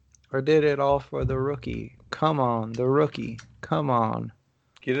Or did it all for the rookie? Come on, the rookie. Come on.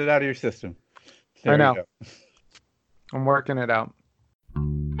 Get it out of your system. I There you know. go. I'm working it out.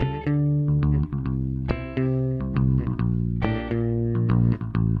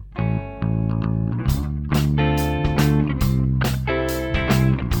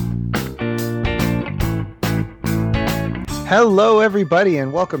 Hello, everybody,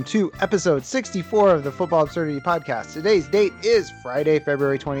 and welcome to episode 64 of the Football Absurdity Podcast. Today's date is Friday,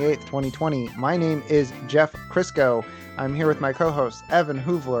 February 28th, 2020. My name is Jeff Crisco. I'm here with my co-hosts, Evan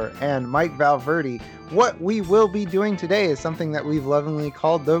Hoovler and Mike Valverde. What we will be doing today is something that we've lovingly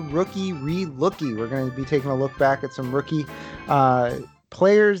called the Rookie Re-Lookie. We're going to be taking a look back at some rookie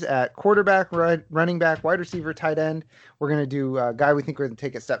players at quarterback, running back, wide receiver, tight end. We're going to do a guy we think we're going to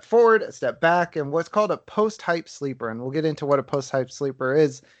take a step forward, a step back, and what's called a post-hype sleeper. And we'll get into what a post-hype sleeper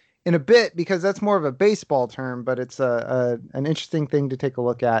is in a bit, because that's more of a baseball term, but it's an interesting thing to take a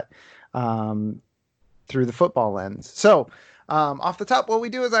look at through the football lens. So off the top, what we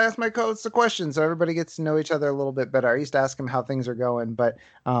do is I ask my co-hosts a question so everybody gets to know each other a little bit better. I used to ask them how things are going, but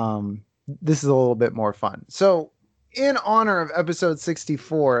this is a little bit more fun. So in honor of episode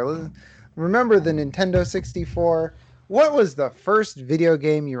 64, remember the Nintendo 64? What was the first video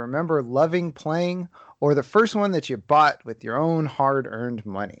game you remember loving playing, or the first one that you bought with your own hard-earned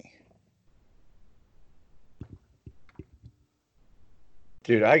money?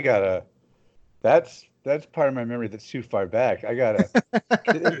 Dude, that's part of my memory that's too far back.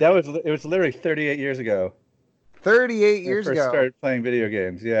 It was literally 38 years ago. 38 years ago. I first started playing video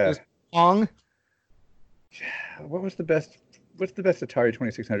games, yeah. Just Pong? What's the best Atari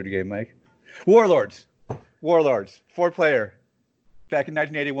 2600 game, Mike? Warlords, 4-player, back in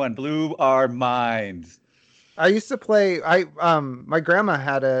 1981, blew our minds. I used to play. My grandma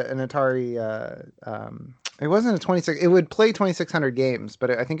had an Atari. It wasn't a 26. It would play 2600 games,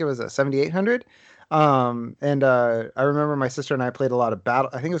 but I think it was a 7800. And I remember my sister and I played a lot of battle.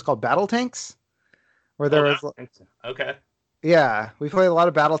 I think it was called Battle Tanks, where there was. Okay. Yeah, we played a lot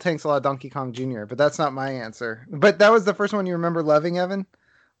of Battle Tanks, a lot of Donkey Kong Jr., but that's not my answer. But that was the first one you remember loving, Evan?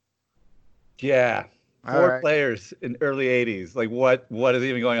 Yeah. 4 players in early 80s. Like, what is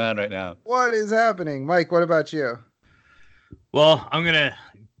even going on right now? What is happening? Mike, what about you? Well, I'm going to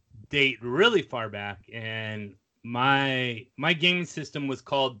date really far back, and my gaming system was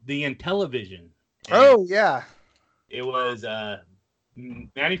called the Intellivision. Oh, yeah. It was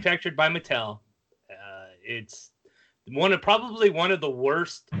manufactured by Mattel. It's probably one of the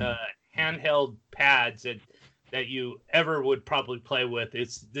worst handheld pads that you ever would probably play with.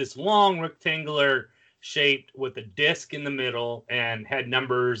 It's this long rectangular shaped with a disc in the middle and had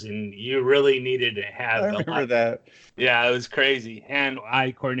numbers, and you really needed to have. I remember that. Yeah, it was crazy.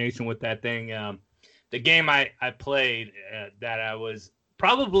 Hand-eye coordination with that thing. The game I played that I was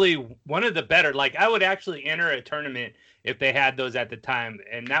probably one of the better. Like, I would actually enter a tournament if they had those at the time,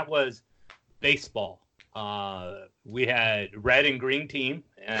 and that was baseball. We had red and green team,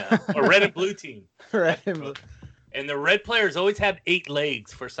 or red and blue team. Red and blue. And the red players always had 8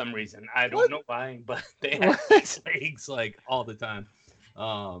 legs for some reason. I don't know why, but they had 8 legs like all the time.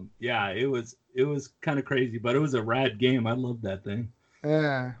 Yeah, it was kind of crazy, but it was a rad game. I loved that thing.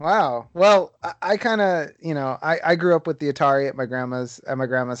 Yeah. Wow. Well, I kind of, I grew up with the Atari at my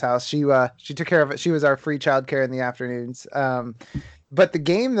grandma's house. She took care of it. She was our free childcare in the afternoons. But the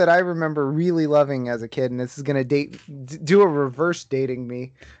game that I remember really loving as a kid, and this is going to do a reverse dating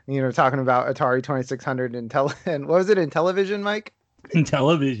me, talking about Atari 2600 and what was it, Intellivision, Mike?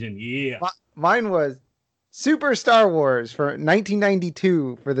 Intellivision, yeah. Mine was Super Star Wars for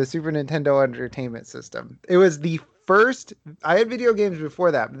 1992 for the Super Nintendo Entertainment System. It was the first, I had video games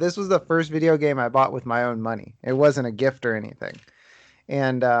before that, but this was the first video game I bought with my own money. It wasn't a gift or anything.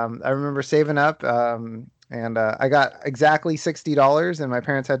 And I remember saving up, and I got exactly $60, and my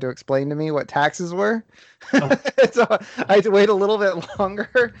parents had to explain to me what taxes were. Oh. So I had to wait a little bit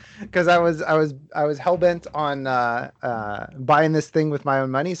longer because I was hell bent on buying this thing with my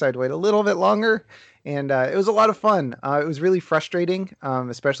own money. So I had to wait a little bit longer, and it was a lot of fun. It was really frustrating,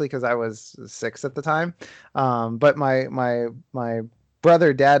 especially because I was 6 at the time. But my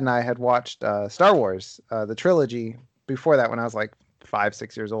brother, dad, and I had watched Star Wars, the trilogy, before that when I was like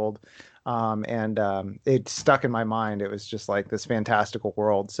 5-6 years old. And it stuck in my mind. It was just like this fantastical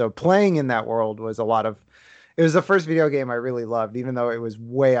world. So playing in that world was it was the first video game I really loved, even though it was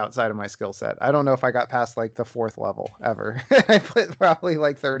way outside of my skill set. I don't know if I got past like the 4th level ever. I put probably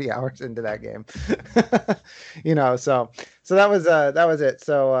like 30 hours into that game. So that was it.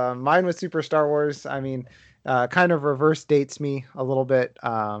 So mine was Super Star Wars. I mean, kind of reverse dates me a little bit.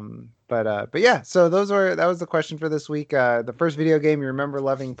 But yeah, so that was the question for this week. The first video game you remember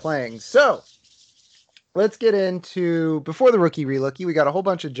loving playing. So let's get into, before the rookie relookie, we got a whole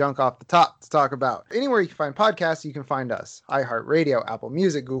bunch of junk off the top to talk about. Anywhere you can find podcasts, you can find us. iHeartRadio, Apple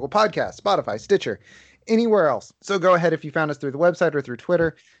Music, Google Podcasts, Spotify, Stitcher, anywhere else. So go ahead, if you found us through the website or through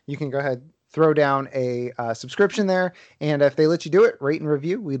Twitter, you can go ahead, throw down a subscription there. And if they let you do it, rate and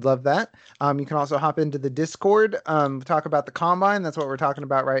review. We'd love that. You can also hop into the Discord, talk about the Combine. That's what we're talking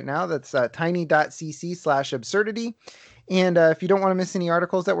about right now. That's tiny.cc/absurdity. And if you don't want to miss any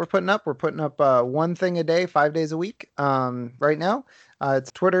articles that we're putting up one thing a day, 5 days a week right now.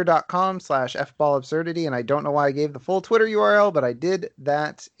 It's twitter.com/fballabsurdity. And I don't know why I gave the full Twitter URL, but I did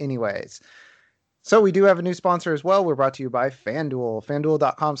that anyways. So we do have a new sponsor as well. We're brought to you by FanDuel.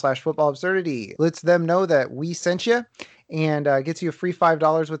 FanDuel.com/footballabsurdity. Lets them know that we sent you and gets you a free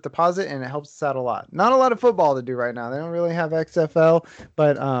 $5 with deposit, and it helps us out a lot. Not a lot of football to do right now. They don't really have XFL,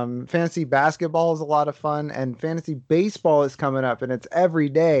 but fantasy basketball is a lot of fun, and fantasy baseball is coming up, and it's every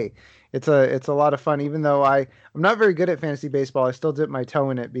day. It's a lot of fun. Even though I'm not very good at fantasy baseball, I still dip my toe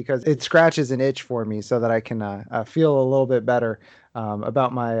in it because it scratches an itch for me so that I can feel a little bit better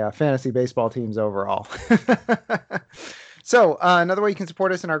about my fantasy baseball teams overall. So another way you can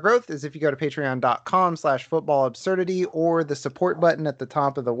support us in our growth is if you go to patreon.com/footballabsurdity or the support button at the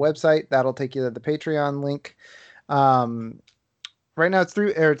top of the website. That'll take you to the Patreon link. Right now it's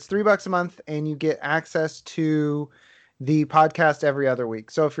 $3 a month, and you get access to the podcast every other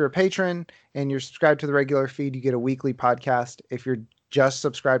week. So if you're a patron and you're subscribed to the regular feed, you get a weekly podcast. If you're just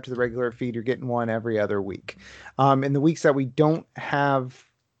subscribed to the regular feed, you're getting one every other week. In the weeks that we don't have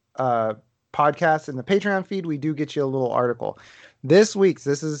podcasts in the Patreon feed, we do get you a little article. This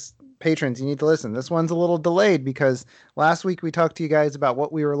is patrons, you need to listen. This one's a little delayed because last week we talked to you guys about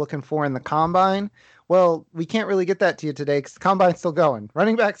what we were looking for in the Combine. Well, we can't really get that to you today because the Combine's still going.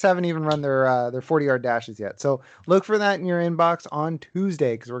 Running backs haven't even run their 40-yard dashes yet. So look for that in your inbox on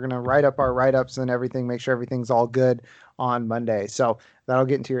Tuesday because we're going to write up our write-ups and everything, make sure everything's all good on Monday. So that'll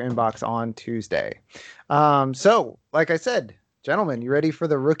get into your inbox on Tuesday. So, like I said, gentlemen, you ready for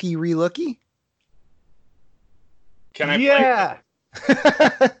the rookie relookie? Can I Yeah.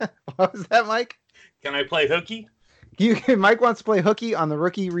 What was that, Mike? Can I play hooky? Mike wants to play hooky on the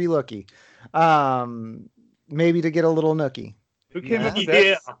rookie relookie. Maybe to get a little nookie. Who came up with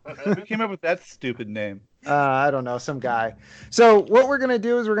that? Who came up with that stupid name? I don't know, some guy. So what we're going to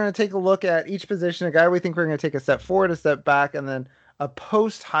do is we're going to take a look at each position, a guy we think we're going to take a step forward, a step back, and then a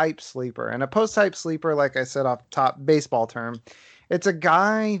post-hype sleeper. And a post-hype sleeper, like I said off the top, baseball term, it's a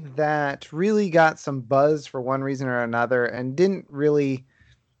guy that really got some buzz for one reason or another and didn't really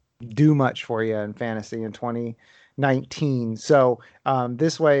do much for you in fantasy in 2019. So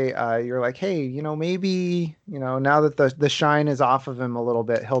this way you're like, hey, maybe, now that the shine is off of him a little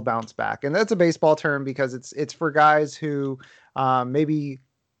bit, he'll bounce back. And that's a baseball term because it's for guys who maybe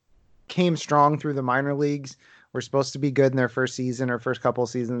came strong through the minor leagues, were supposed to be good in their first season or first couple of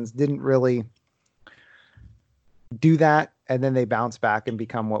seasons, didn't really do that, and then they bounce back and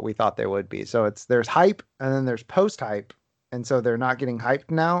become what we thought they would be. So there's hype and then there's post-hype. And so they're not getting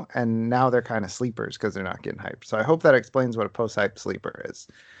hyped now, and now they're kind of sleepers because they're not getting hyped. So I hope that explains what a post-hype sleeper is.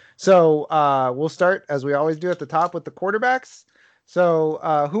 So we'll start, as we always do, at the top with the quarterbacks. So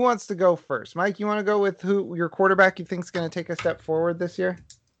who wants to go first? Mike, you want to go with who your quarterback you think is going to take a step forward this year?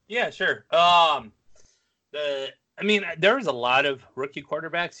 Yeah, sure. There's a lot of rookie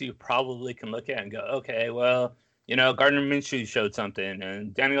quarterbacks you probably can look at and go, okay, well, Gardner Minshew showed something,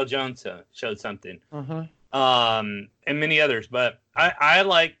 and Daniel Jones showed something. Mm-hmm. And many others, but I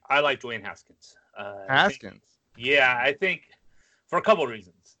like Dwayne Haskins. Haskins. I think for a couple of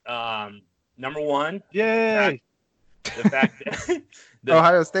reasons. Number one, yay, the fact that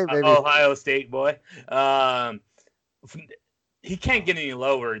Ohio State, baby. Ohio State boy. He can't get any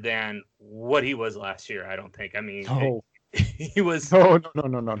lower than what he was last year, I don't think. I mean, no. He was no.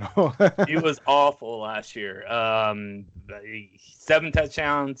 He was awful last year. 7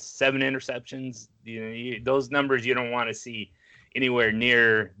 touchdowns, 7 interceptions. Those numbers you don't want to see anywhere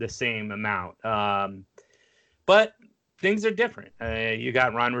near the same amount. But things are different. You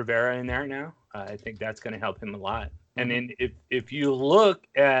got Ron Rivera in there now. I think that's going to help him a lot. And then if you look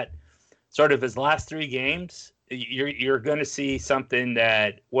at sort of his last 3 games, you're going to see something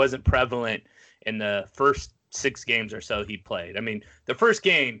that wasn't prevalent in the first 6 games or so he played. I mean, the first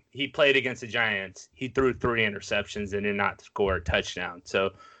game he played against the Giants, he threw 3 interceptions and did not score a touchdown.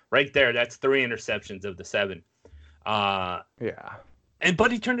 So right there, that's 3 interceptions of the 7. Yeah.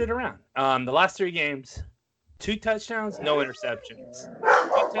 But he turned it around. The last 3 games, 2 touchdowns, no interceptions.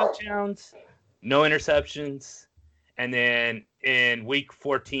 2 touchdowns, no interceptions. And then in week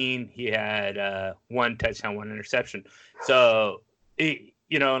 14, he had 1 touchdown, 1 interception. So, in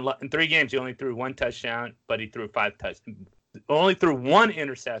 3 games, he only threw 1 touchdown, but he threw 5 touchdowns. Only threw 1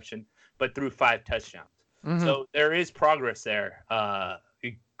 interception, but threw 5 touchdowns. Mm-hmm. So there is progress there.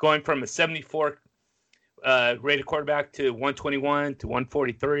 Going from a 74 rated quarterback to 121 to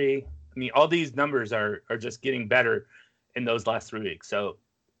 143. I mean, all these numbers are just getting better in those last 3 weeks. So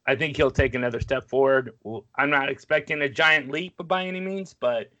I think he'll take another step forward. I'm not expecting a giant leap by any means,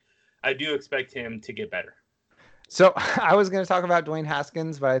 but I do expect him to get better. So I was going to talk about Dwayne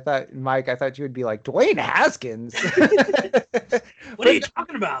Haskins, but I thought you would be like, Dwayne Haskins? What are you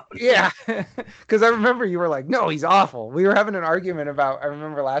talking about? Yeah, because I remember you were like, no, he's awful. We were having an argument I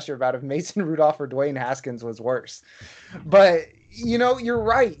remember last year about if Mason Rudolph or Dwayne Haskins was worse. But, you're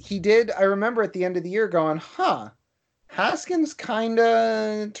right. He did. I remember at the end of the year going, Haskins kind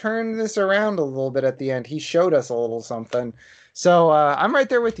of turned this around a little bit at the end. He showed us a little something. So I'm right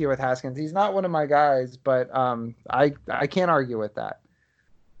there with you with Haskins. He's not one of my guys, but I can't argue with that.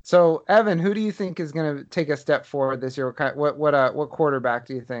 So Evan, who do you think is going to take a step forward this year? What quarterback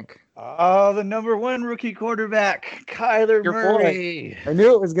do you think? Oh, the number 1 rookie quarterback, Kyler Murray. Boy. I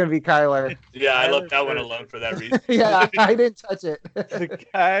knew it was going to be Kyler. Yeah, I left that one alone for that reason. Yeah, I didn't touch it. The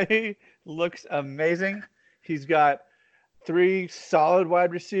guy looks amazing. He's got 3 solid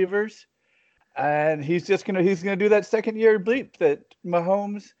wide receivers. And he's gonna do that second year bleep that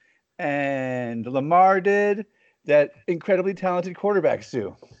Mahomes and Lamar did, that incredibly talented quarterbacks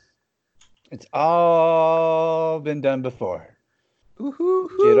do. It's all been done before.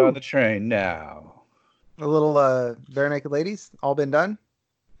 Ooh-hoo-hoo. Get on the train now. A little Bare Naked Ladies, all been done.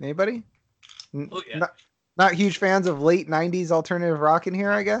 Anybody? Oh, yeah. Not huge fans of late 90s alternative rock in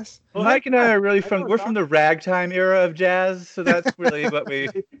here, I guess. Mike and I are really from the ragtime era of jazz, so that's really what we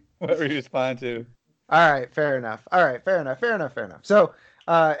respond to. All right, fair enough. Fair enough. So,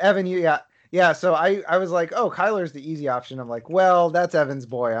 Evan, so I was like, oh, Kyler's the easy option. I'm like, well, that's Evan's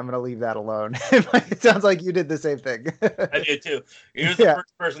boy. I'm going to leave that alone. It sounds like you did the same thing. I did too. He was the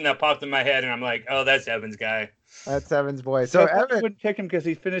first person that popped in my head, and I'm like, oh, that's Evan's guy. That's Evan's boy. So Evan wouldn't pick him because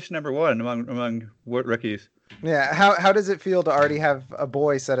he finished number 1 among rookies. Yeah. How does it feel to already have a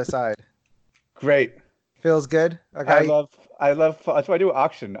boy set aside? Great. Feels good. Okay. I love. That's why I do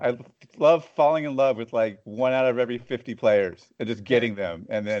auction. I love falling in love with like 1 out of every 50 players and just getting them,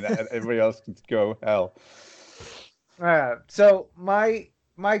 and then everybody else can go hell. So my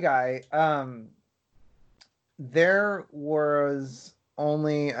guy, there was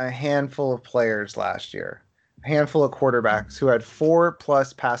only a handful of players last year, a handful of quarterbacks who had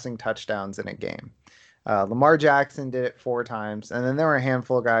 4+ passing touchdowns in a game. Lamar Jackson did it 4 times, and then there were a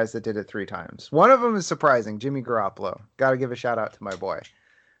handful of guys that did it 3 times. One of them is surprising, Jimmy Garoppolo. Got to give a shout out to my boy.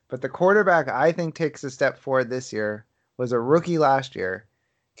 But the quarterback I think takes a step forward this year was a rookie last year,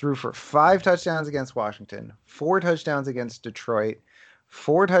 threw for 5 touchdowns against Washington, 4 touchdowns against Detroit,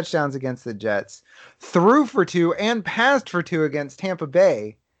 4 touchdowns against the Jets, threw for 2 and passed for 2 against Tampa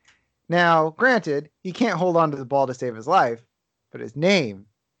Bay. Now, granted, he can't hold on to the ball to save his life, but his name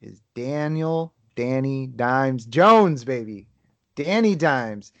is Danny Dimes Jones, baby. Danny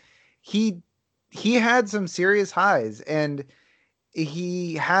Dimes. He had some serious highs, and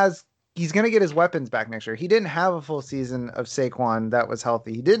he's going to get his weapons back next year. He didn't have a full season of Saquon that was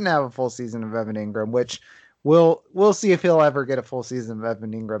healthy. He didn't have a full season of Evan Ingram, which we'll see if he'll ever get a full season of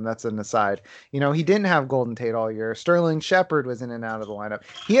Evan Ingram. That's an aside. He didn't have Golden Tate all year. Sterling Shepard was in and out of the lineup.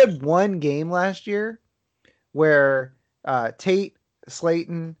 He had 1 game last year where Tate,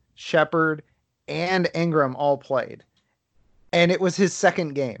 Slayton, Shepard, and Ingram all played. And it was his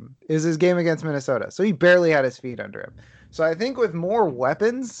second game. It was his game against Minnesota. So he barely had his feet under him. So I think with more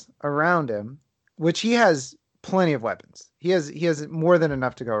weapons around him, which he has plenty of weapons. He has more than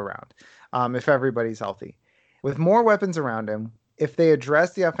enough to go around if everybody's healthy. With more weapons around him, if they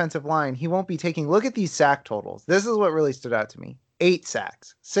address the offensive line, he won't be taking... Look at these sack totals. This is what really stood out to me. 8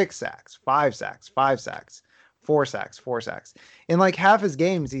 sacks, 6 sacks, 5 sacks, 5 sacks, 4 sacks, 4 sacks. In like half his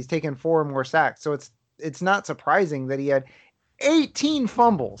games, he's taken 4 or more sacks. So it's not surprising that he had 18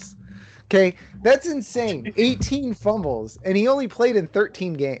 fumbles. Okay, that's insane. 18 fumbles, and he only played in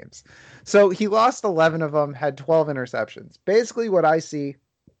 13 games. So he lost 11 of them, had 12 interceptions. Basically what I see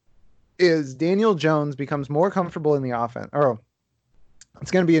is Daniel Jones becomes more comfortable in the offense. Or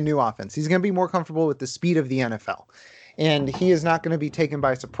it's going to be a new offense. He's going to be more comfortable with the speed of the NFL. And he is not going to be taken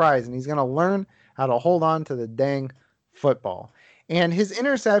by surprise, and he's going to learn how to hold on to the dang football. And his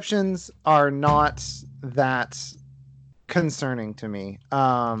interceptions are not that concerning to me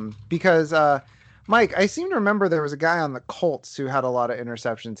because Mike, I seem to remember there was a guy on the Colts who had a lot of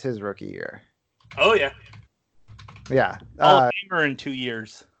interceptions his rookie year. Oh yeah, Yeah. Hall of Famer in 2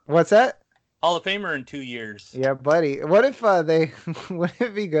 years. What's that? Hall of Famer in 2 years. Yeah, buddy. What if they would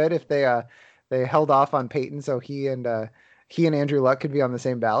it be good if they held off on Peyton so he and Andrew Luck could be on the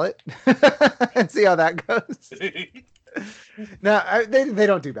same ballot and see how that goes? No, they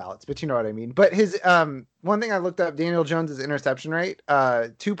don't do ballots, but you know what I mean. But his one thing I looked up, Daniel Jones's interception rate,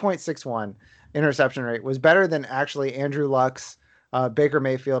 2.61 interception rate was better than actually Andrew Luck's, Baker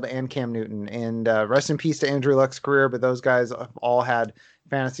Mayfield, and Cam Newton. And rest in peace to Andrew Luck's career, but those guys all had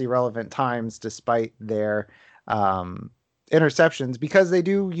fantasy relevant times despite their interceptions because they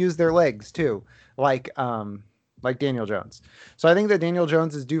do use their legs too, like Daniel Jones. So I think that Daniel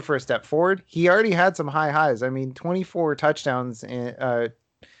Jones is due for a step forward. He already had some high highs. I mean, 24 touchdowns,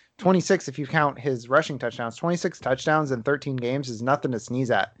 26 if you count his rushing touchdowns. 26 touchdowns in 13 games is nothing to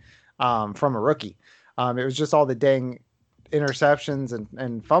sneeze at from a rookie. It was just all the dang interceptions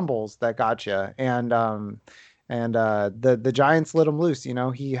and fumbles that got you. And the Giants let him loose. You know,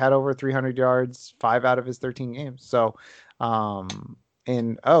 he had over 300 yards 5 out of his 13 games. So,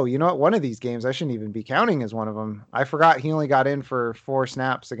 and you know what? One of these games I shouldn't even be counting as one of them. I forgot he only got in for 4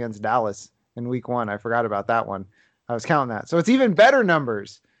 snaps against Dallas in week 1. I forgot about that one. I was counting that. So it's even better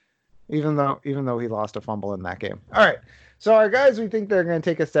numbers, even though he lost a fumble in that game. All right. So our guys, we think they're going to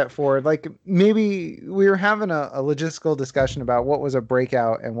take a step forward. Like maybe we were having a logistical discussion about what was a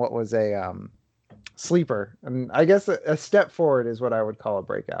breakout and what was a sleeper. And I guess a step forward is what I would call a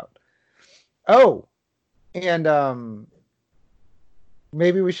breakout. Oh, and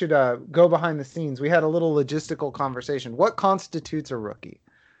maybe we should go behind the scenes. We had a little logistical conversation. What constitutes a rookie?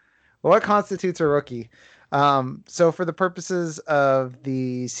 Well, what constitutes a rookie? So for the purposes of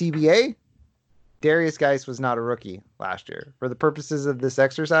the CBA, Darius Geis was not a rookie last year. For the purposes of this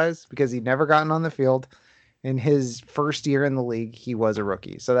exercise, because he'd never gotten on the field in his first year in the league, he was a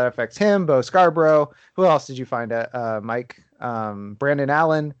rookie. So that affects him, Bo Scarborough. Who else did you find at Mike? Brandon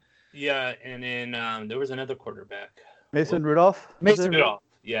Allen. Yeah, and then there was another quarterback. Mason Rudolph. Mason Rudolph.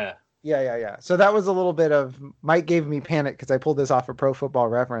 Yeah. Yeah. So that was a little bit of Mike gave me panic because I pulled this off of Pro Football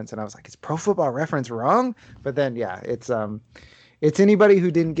Reference and I was like, is Pro Football Reference wrong? But then it's anybody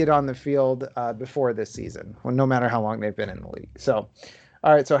who didn't get on the field before this season, no matter how long they've been in the league. So,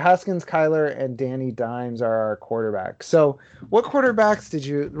 all right. So Haskins, Kyler, and Danny Dimes are our quarterbacks. So what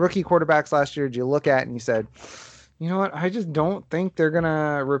rookie quarterbacks last year did you look at and you said, you know what? I just don't think they're going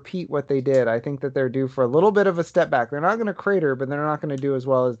to repeat what they did. I think that they're due for a little bit of a step back. They're not going to crater, but they're not going to do as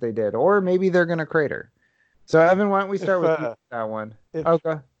well as they did. Or maybe they're going to crater. So, Evan, why don't we start with that one?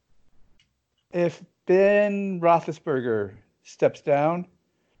 Okay. If Ben Roethlisberger steps down,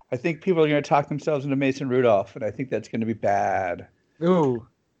 I think people are going to talk themselves into Mason Rudolph, and I think that's going to be bad. Ooh.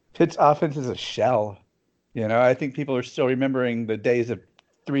 Pitt's offense is a shell. You know, I think people are still remembering the days of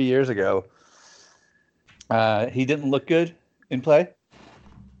 3 years ago. He didn't look good in play.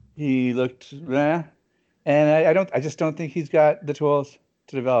 He looked, and I just don't think he's got the tools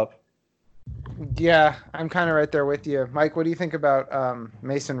to develop. Yeah, I'm kind of right there with you, Mike. What do you think about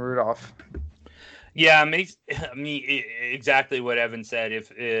Mason Rudolph? Yeah, I mean exactly what Evan said.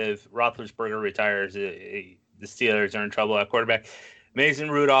 If Roethlisberger retires, the Steelers are in trouble at quarterback. Mason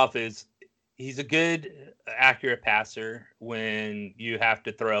Rudolph he's a good, accurate passer when you have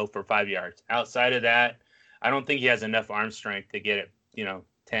to throw for 5 yards. Outside of that, I don't think he has enough arm strength to get it,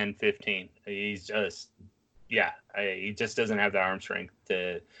 10, 15. He's just, he just doesn't have the arm strength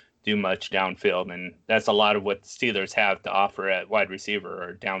to do much downfield. And that's a lot of what the Steelers have to offer at wide receiver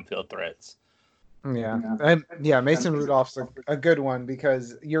or downfield threats. Yeah. Mason Rudolph's a good one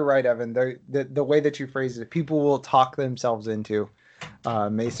because you're right, Evan. The way that you phrased it, people will talk themselves into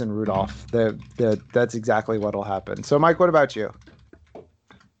Mason Rudolph. That's exactly what'll happen. So, Mike, what about you?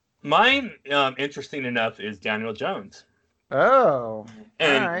 Mine, interesting enough, is Daniel Jones. Oh,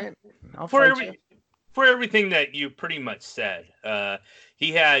 and all right. For everything that you pretty much said,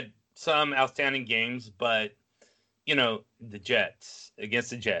 he had some outstanding games, but the Jets, against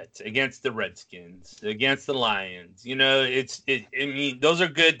the Redskins, against the Lions, I mean, those are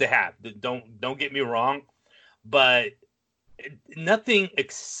good to have. Don't get me wrong, but nothing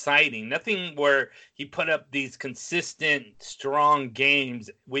exciting, nothing where he put up these consistent, strong games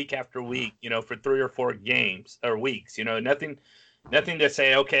week after week, for 3 or 4 games or weeks, nothing to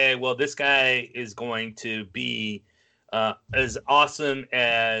say, okay, well, this guy is going to be as awesome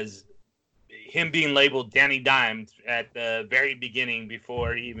as him being labeled Danny Dimes at the very beginning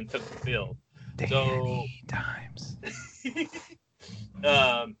before he even took the field. Danny Dimes.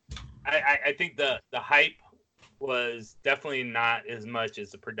 I think the hype was definitely not as much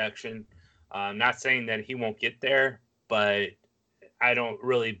as the production. Not saying that he won't get there, but I don't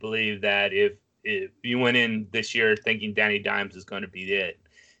really believe that if you went in this year thinking Danny Dimes is going to be it.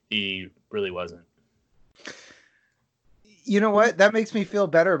 He really wasn't. You know what? That makes me feel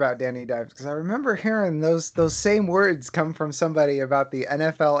better about Danny Dimes because I remember hearing those same words come from somebody about the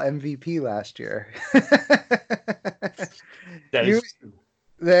NFL MVP last year. That is true.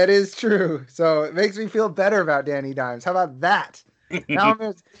 That is true. So it makes me feel better about Danny Dimes. How about that? Now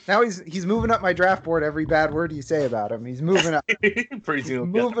he's moving up my draft board. Every bad word you say about him, he's moving up.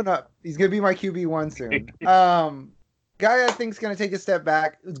 Moving up. He's gonna be my QB1 soon. Guy I think is gonna take a step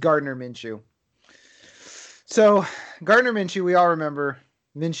back is Gardner Minshew. So Gardner Minshew, we all remember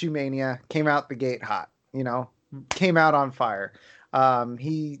Minshew Mania, came out the gate hot, came out on fire.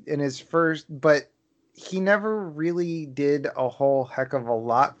 He never really did a whole heck of a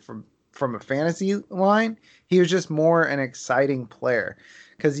lot from a fantasy line. He was just more an exciting player.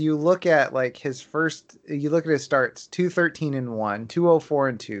 Because you look at his starts, 213-1,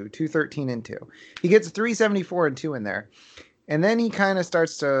 204-2, 213-2. He gets 374-2 in there. And then he kind of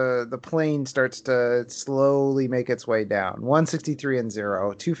the plane starts to slowly make its way down.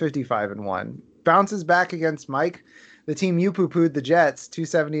 163-0, 255-1. Bounces back against Mike, the team you poo-pooed, the Jets,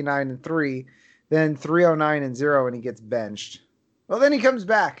 279-3. Then 309-0, and he gets benched. Well, then he comes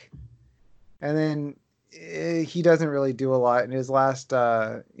back. And then he doesn't really do a lot. In his last,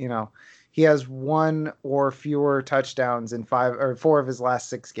 he has 1 or fewer touchdowns in 5 or 4 of his last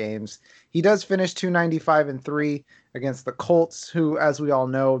 6 games. He does finish 295-3 against the Colts, who, as we all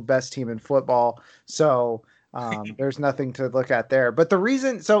know, best team in football. So there's nothing to look at there. But the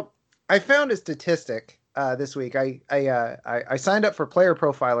reason, so I found a statistic this week. I signed up for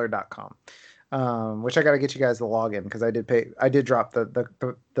playerprofiler.com, which I got to get you guys the login because I did drop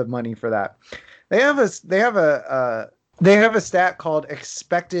the money for that. They have a stat called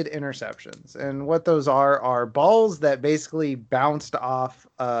expected interceptions, and what those are balls that basically bounced off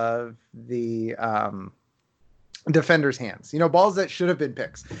of the defender's hands. Balls that should have been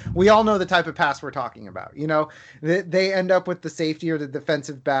picks. We all know the type of pass we're talking about. They end up with the safety or the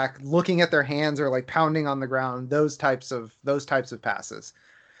defensive back looking at their hands or pounding on the ground. Those types of passes.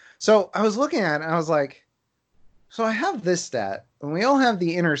 So I was looking at it and I was like, so I have this stat and we all have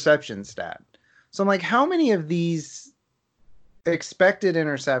the interception stat. So I'm like, how many of these expected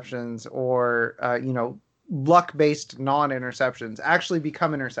interceptions or, luck-based non-interceptions actually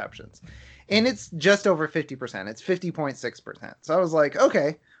become interceptions? And it's just over 50%. It's 50.6%. So I was like,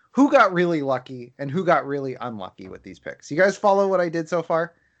 okay, who got really lucky and who got really unlucky with these picks? You guys follow what I did so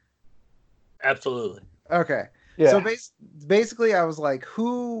far? Absolutely. Okay. Yeah. So basically I was like,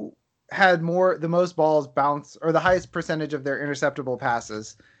 who had the most balls bounce or the highest percentage of their interceptable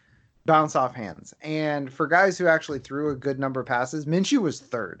passes bounce off hands? And for guys who actually threw a good number of passes, Minshew was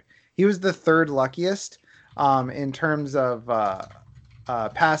third. He was the third luckiest in terms of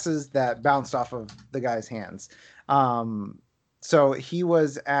passes that bounced off of the guy's hands. So he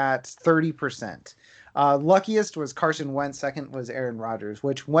was at 30%. Luckiest was Carson Wentz. Second was Aaron Rodgers,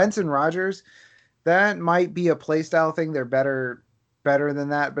 which Wentz and Rodgers, that might be a play style thing. They're better than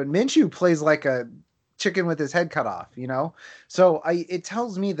that. But Minshew plays like a chicken with his head cut off, So it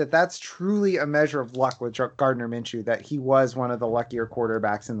tells me that that's truly a measure of luck with Gardner Minshew, that he was one of the luckier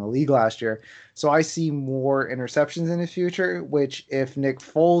quarterbacks in the league last year. So I see more interceptions in his future, which if Nick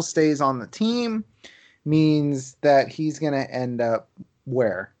Foles stays on the team means that he's going to end up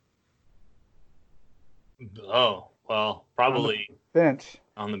where? Oh, well, probably bench.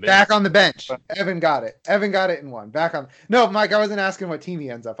 On the bench. Back on the bench. Evan got it in one. No, Mike, I wasn't asking what team he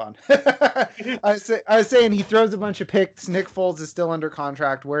ends up on. I was saying he throws a bunch of picks. Nick Foles is still under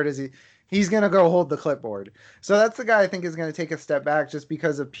contract. Where does he? He's going to go hold the clipboard. So that's the guy I think is going to take a step back just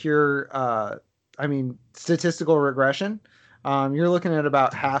because of pure, statistical regression. You're looking at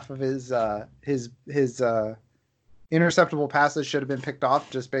about half of his interceptable passes should have been picked off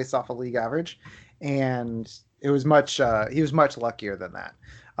just based off a league average. And he was much luckier than that.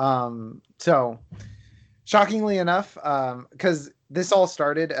 So shockingly enough, because this all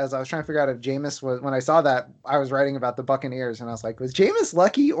started as I was trying to figure out if Jameis was, when I saw that, I was writing about the Buccaneers and I was like, was Jameis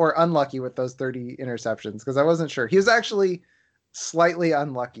lucky or unlucky with those 30 interceptions? Because I wasn't sure. He was actually slightly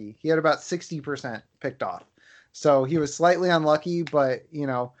unlucky. He had about 60% picked off. So he was slightly unlucky, but we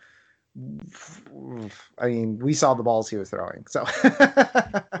saw the balls he was throwing. So,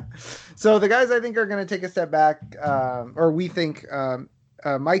 so the guys I think are going to take a step back, or we think,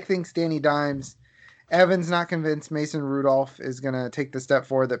 Mike thinks Danny Dimes. Evan's not convinced Mason Rudolph is going to take the step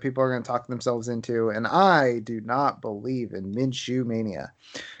forward that people are going to talk themselves into. And I do not believe in Minshew mania.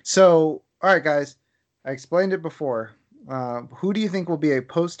 So, all right, guys, I explained it before. Who do you think will be a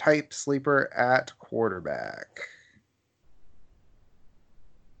post-hype sleeper at quarterback?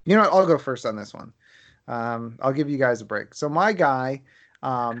 You know what? I'll go first on this one. I'll give you guys a break. So my guy,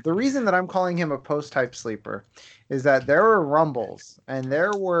 the reason that I'm calling him a post-type sleeper is that there were rumbles and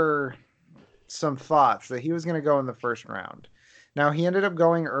there were some thoughts that he was going to go in the first round. Now he ended up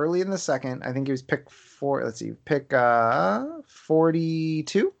going early in the second. I think he was pick 42. Pick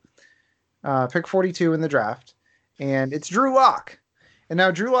 42 in the draft. And it's Drew Lock. And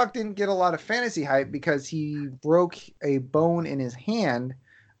now Drew Lock didn't get a lot of fantasy hype because he broke a bone in his hand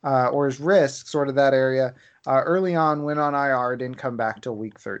or his wrist, sort of that area, early on, went on IR, didn't come back till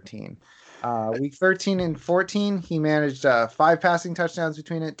week 13. Week 13 and 14, he managed 5 passing touchdowns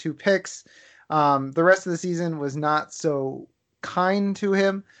between it, 2 picks. The rest of the season was not so kind to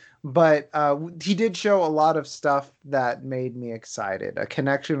him, but he did show a lot of stuff that made me excited. A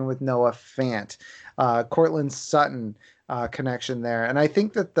connection with Noah Fant, Cortland Sutton connection there. And I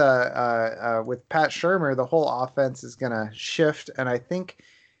think that with Pat Shurmur, the whole offense is going to shift, and I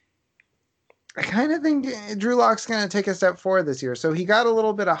kind of think Drew Lock's going to take a step forward this year. So he got a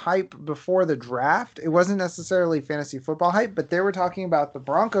little bit of hype before the draft. It wasn't necessarily fantasy football hype, but they were talking about the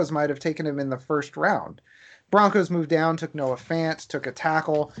Broncos might have taken him in the first round. Broncos moved down, took Noah Fant, took a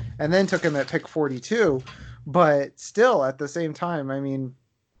tackle, and then took him at pick 42. But still, at the same time, I mean,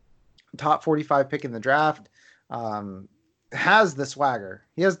 top 45 pick in the draft, has the swagger.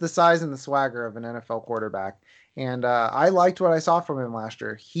 He has the size and the swagger of an NFL quarterback. And I liked what I saw from him last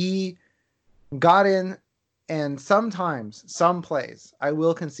year. He got in, and sometimes, some plays, I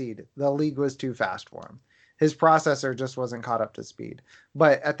will concede, the league was too fast for him. His processor just wasn't caught up to speed.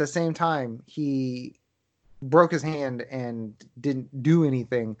 But at the same time, he broke his hand and didn't do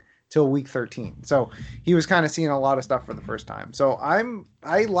anything till week 13. So he was kind of seeing a lot of stuff for the first time. So I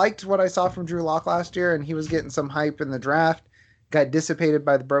liked what I saw from Drew Lock last year, and he was getting some hype in the draft, got dissipated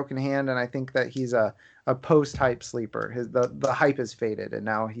by the broken hand, and I think that he's a post-hype sleeper. The hype has faded, and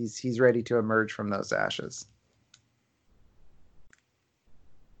now he's ready to emerge from those ashes.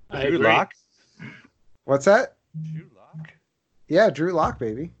 Drew Lock? What's that? Drew Lock? Yeah, Drew Lock,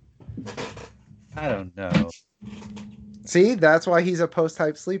 baby. I don't know. See, that's why he's a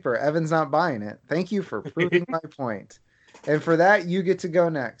post-hype sleeper. Evan's not buying it. Thank you for proving my point. And for that, you get to go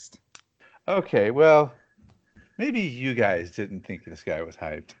next. Okay, well, maybe you guys didn't think this guy was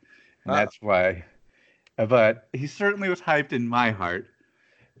hyped, and that's why. But he certainly was hyped in my heart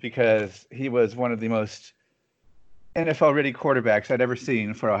because he was one of the most NFL-ready quarterbacks I'd ever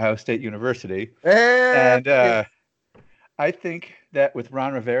seen for Ohio State University. And I think that with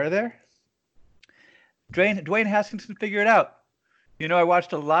Ron Rivera there, Dwayne Haskins can figure it out. You know, I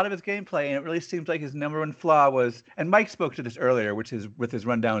watched a lot of his gameplay, and it really seems like his number one flaw was, and Mike spoke to this earlier, which is with his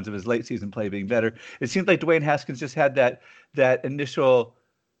rundowns of his late season play being better. It seems like Dwayne Haskins just had that initial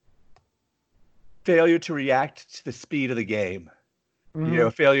failure to react to the speed of the game. Mm-hmm. You know,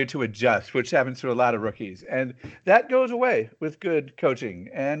 failure to adjust, which happens to a lot of rookies. And that goes away with good coaching.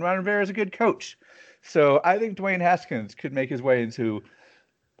 And Ron Rivera is a good coach. So I think Dwayne Haskins could make his way into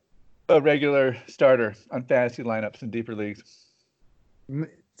a regular starter on fantasy lineups in deeper leagues.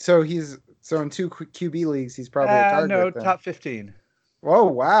 So in 2 QB leagues, he's probably a target. No, then. top 15. Oh,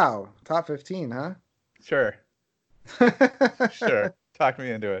 wow. Top 15, huh? Sure. Sure. Talk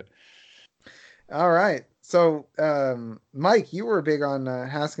me into it. All right. So, Mike, you were big on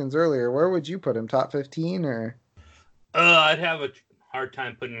Haskins earlier. Where would you put him? Top 15 or? I'd have a hard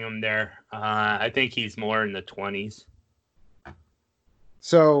time putting him there. I think he's more in the 20s.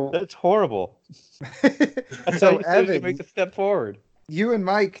 So that's horrible. So Evan, make a step forward. You and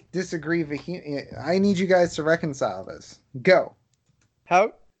Mike disagree. I need you guys to reconcile this. Go.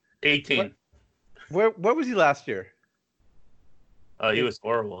 How? 18. What was he last year? He was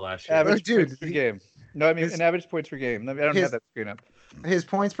horrible last year. Average points per game. No, I mean an average points per game. I don't have that screen up. His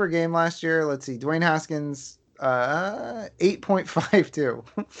points per game last year. Let's see. Dwayne Haskins,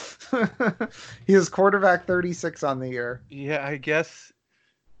 8.52. He was quarterback 36 on the year. Yeah, I guess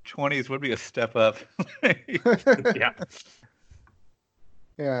 20s would be a step up. Yeah.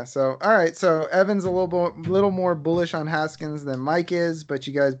 Yeah. So, all right. So Evan's a little more bullish on Haskins than Mike is, but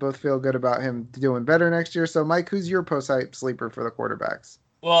you guys both feel good about him doing better next year. So, Mike, who's your post-hype sleeper for the quarterbacks?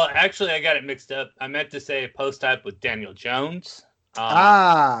 Well, actually, I got it mixed up. I meant to say post-hype with Daniel Jones.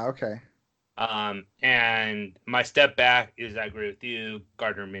 Okay. And my step back is, I agree with you,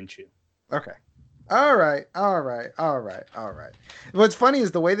 Gardner Minshew. Okay. All right. What's funny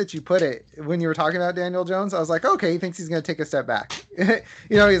is the way that you put it when you were talking about Daniel Jones. I was like, okay, he thinks he's going to take a step back.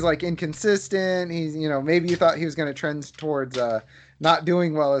 He's like inconsistent. He's, maybe you thought he was going to trend towards not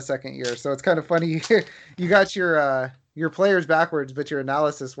doing well his second year. So it's kind of funny. You got your your players backwards, but your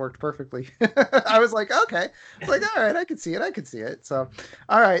analysis worked perfectly. I was like, okay. It's like, all right, I could see it. So,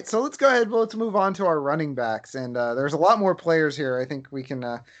 all right. So let's go ahead. Let's move on to our running backs. And there's a lot more players here. I think we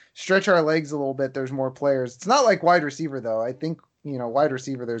can stretch our legs a little bit. There's more players. It's not like wide receiver, though. I think, wide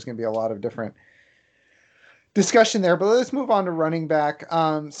receiver, there's going to be a lot of different discussion there. But let's move on to running back.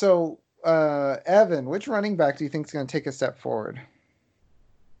 Evan, which running back do you think is going to take a step forward?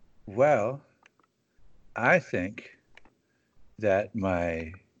 Well, I think that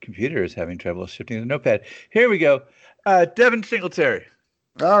my computer is having trouble shifting the notepad. Here we go. Devin Singletary.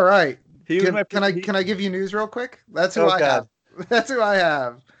 All right. Can I give you news real quick? That's who I have. That's who I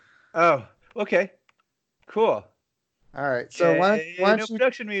have. Oh, okay. Cool. All right. So why don't you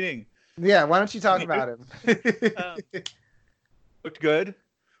production meeting? Yeah, why don't you talk about him? Looked good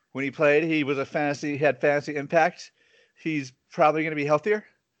when he played. He had fantasy impact. He's probably going to be healthier.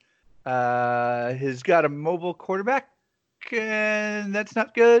 He's got a mobile quarterback, and that's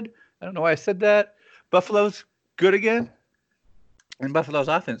not good. I don't know why I said that. Buffalo's good again, and Buffalo's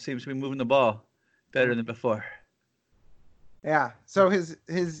offense seems to be moving the ball better than before. Yeah. So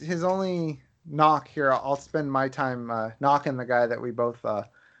his only knock here, I'll spend my time knocking the guy that we both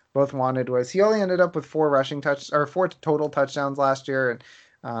wanted, was he only ended up with 4 total touchdowns last year,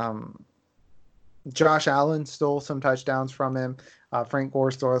 and Josh Allen stole some touchdowns from him. Frank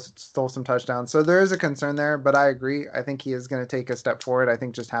Gore stole some touchdowns. So there is a concern there, but I agree. I think he is going to take a step forward. I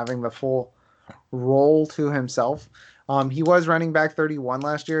think just having the full role to himself. He was running back 31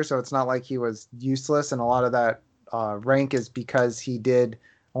 last year, so it's not like he was useless, and a lot of that rank is because he did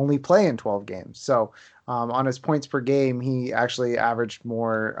only play in 12 games. So on his points per game, he actually averaged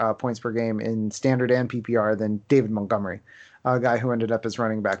more points per game in standard and PPR than David Montgomery, a guy who ended up as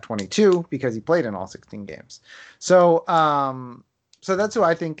running back 22 because he played in all 16 games. So that's who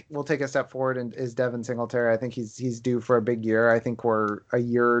I think will take a step forward, and is Devin Singletary. I think he's due for a big year. I think we're a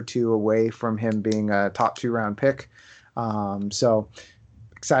year or two away from him being a top 2 round pick. So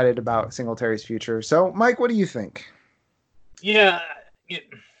excited about Singletary's future. So Mike, what do you think? Yeah,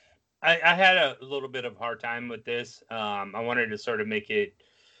 I had a little bit of a hard time with this. I wanted to sort of make it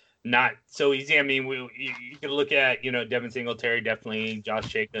not so easy. I mean, you could look at, Devin Singletary, definitely Josh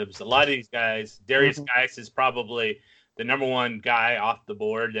Jacobs, a lot of these guys. Darius Geis is probably the number one guy off the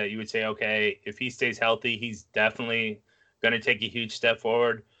board that you would say, okay, if he stays healthy, he's definitely going to take a huge step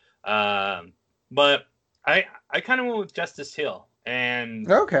forward. But I kind of went with Justice Hill.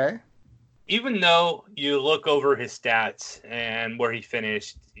 And okay, even though you look over his stats and where he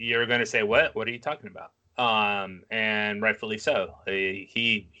finished, you're going to say, what are you talking about? And rightfully so.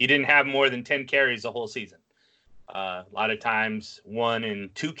 He didn't have more than 10 carries the whole season. A lot of times 1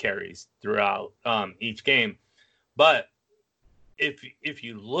 and 2 carries throughout each game. But if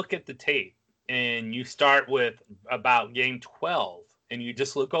you look at the tape and you start with about game 12 and you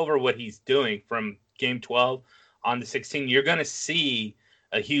just look over what he's doing from game 12 on the 16, you're going to see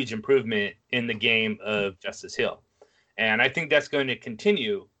a huge improvement in the game of Justice Hill. And I think that's going to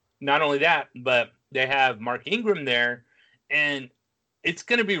continue. Not only that, but they have Mark Ingram there, and it's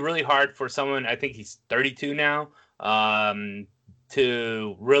going to be really hard for someone, I think he's 32 now,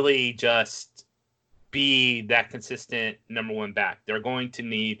 to really just be that consistent number one back. They're going to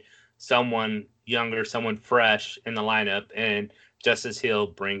need someone younger, someone fresh in the lineup, and Justice Hill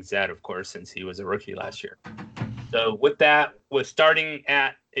brings that, of course, since he was a rookie last year. So with that, with starting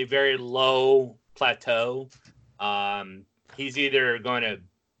at a very low plateau, he's either going to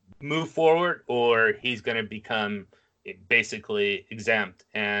move forward or he's going to become basically exempt.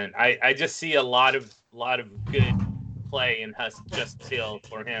 And I just see a lot of good play in Justice Hill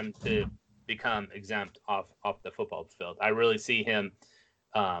for him to become exempt off the football field. I really see him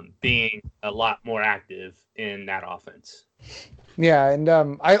being a lot more active in that offense. Yeah, and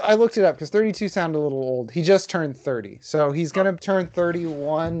I looked it up because 32 sounded a little old. He just turned 30, so he's going to turn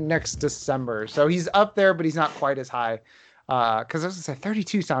 31 next December. So he's up there, but he's not quite as high. Because I was going to say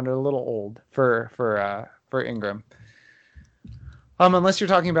 32 sounded a little old for Ingram. Unless you're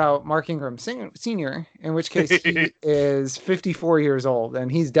talking about Mark Ingram Sr., in which case he is 54 years old,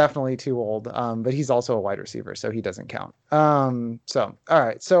 and he's definitely too old. But he's also a wide receiver, so he doesn't count. So all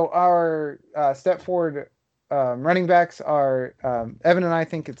right. So our step forward running backs are Evan and I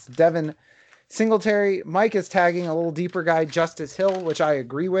think it's Devin Singletary. Mike is tagging a little deeper guy, Justice Hill, which I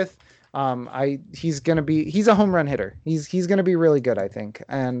agree with. He's a home run hitter. He's gonna be really good, I think.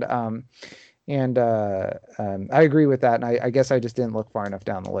 And I agree with that. And I guess I just didn't look far enough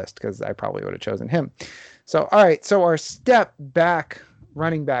down the list because I probably would have chosen him. So, all right. So our step back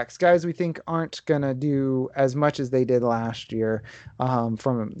running backs, guys we think aren't gonna do as much as they did last year,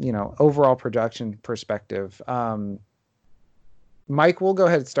 from overall production perspective. Mike, we'll go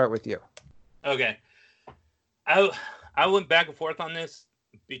ahead and start with you. Okay. I went back and forth on this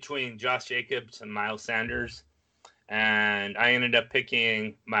between Josh Jacobs and Miles Sanders, and I ended up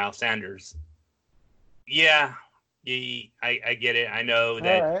picking Miles Sanders. Yeah, I get it. I know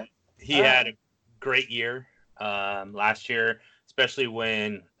that he had a great year last year, especially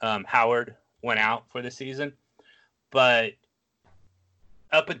when Howard went out for the season. But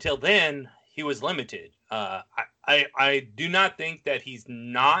up until then, he was limited. I do not think that he's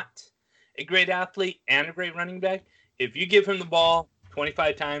not a great athlete and a great running back. If you give him the ball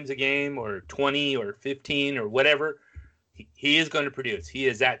 25 times a game or 20 or 15 or whatever, he is going to produce. He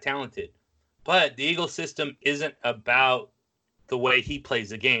is that talented. But the Eagle system isn't about the way he plays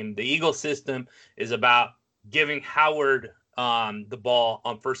the game. The Eagle system is about giving Howard the ball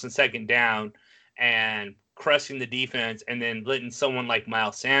on first and second down and crushing the defense, and then letting someone like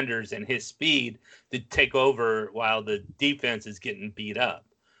Miles Sanders and his speed to take over while the defense is getting beat up.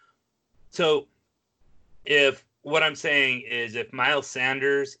 So if what I'm saying is if Miles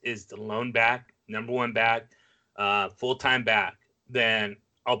Sanders is the lone back, number one back, full-time back, then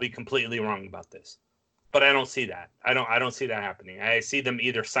I'll be completely wrong about this. But I don't see that. I don't see that happening. I see them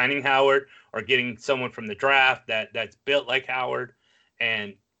either signing Howard or getting someone from the draft that's built like Howard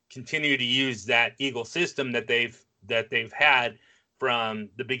and continue to use that Eagle system that they've had from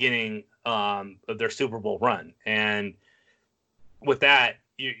the beginning of their Super Bowl run. And with that,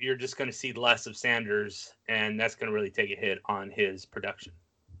 you're just going to see less of Sanders, and that's going to really take a hit on his production.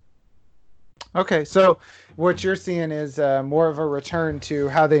 Okay, so what you're seeing is more of a return to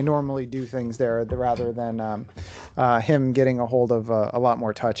how they normally do things there, rather than him getting a hold of a lot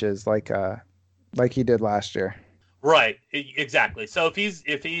more touches like he did last year. Right, exactly. So if he's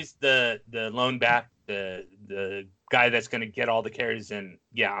the lone back, the guy that's going to get all the carries, then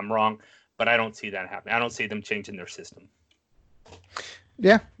yeah, I'm wrong, but I don't see that happening. I don't see them changing their system.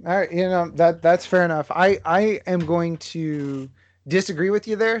 Yeah, all right, that's fair enough. I am going to disagree with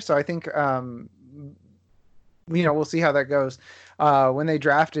you there. So I think, we'll see how that goes. When they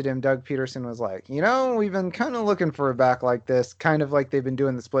drafted him, Doug Peterson was like, we've been kind of looking for a back like this, kind of like they've been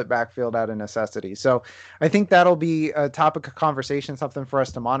doing the split backfield out of necessity. So I think that'll be a topic of conversation, something for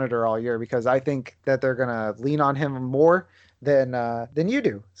us to monitor all year, because I think that they're going to lean on him more than you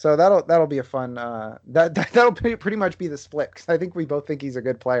do. So that'll be a fun, that'll pretty much be the split. Cause I think we both think he's a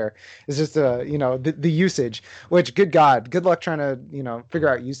good player. It's just, the usage, which good luck trying to, figure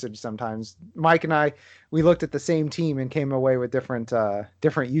out usage sometimes. Mike and I, we looked at the same team and came away with different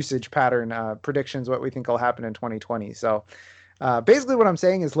usage pattern predictions, what we think will happen in 2020. So basically what I'm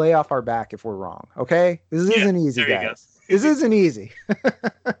saying is lay off our back if we're wrong. Okay. This isn't easy, guys. This isn't easy.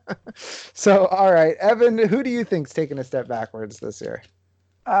 So, all right, Evan, who do you think's taking a step backwards this year?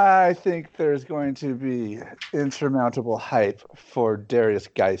 I think there's going to be insurmountable hype for Darius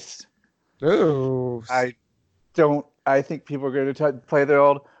Geist. Ooh. I think people are going to play their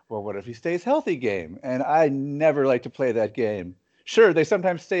old, well, what if he stays healthy game? And I never like to play that game. Sure, they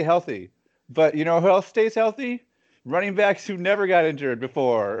sometimes stay healthy, but you know who else stays healthy? Running backs who never got injured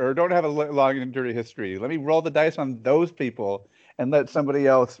before or don't have a long injury history. Let me roll the dice on those people and let somebody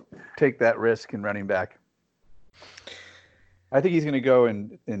else take that risk in running back. I think he's going to go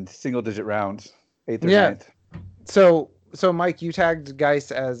in single-digit rounds, 8th or 9th. So Mike, you tagged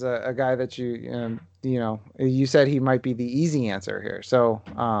Geist as a guy that you said he might be the easy answer here. So,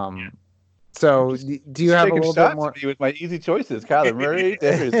 So do you have a little bit more with my easy choices? Kyler Murray,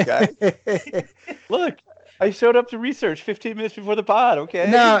 Darius Geist. Look. I showed up to research 15 minutes before the pod, okay?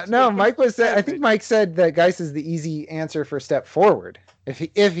 No, Mike I think Mike said that Geist is the easy answer for step forward if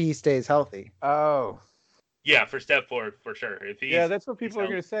he stays healthy. Oh. Yeah, for step forward, for sure. That's what people are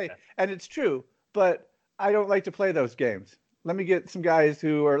going to say. And it's true, but I don't like to play those games. Let me get some guys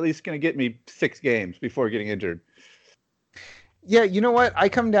who are at least going to get me 6 games before getting injured. Yeah, you know what? I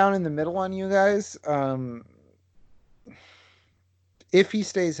come down in the middle on you guys. If he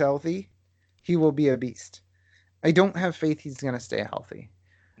stays healthy, he will be a beast. I don't have faith he's going to stay healthy.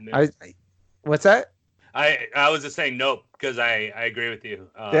 No. What's that? I was just saying no, because I agree with you.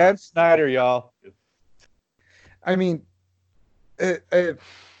 Dan Snyder, y'all. I mean, we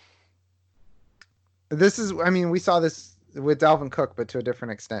saw this with Dalvin Cook, but to a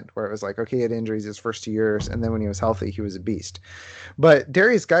different extent, where it was like, okay, he had injuries his first 2 years, and then when he was healthy, he was a beast. But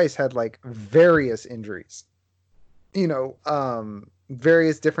Darius Geist had like various injuries,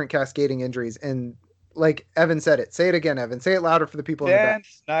 various different cascading injuries, and like Evan said it. Say it again, Evan. Say it louder for the people in the back. Dan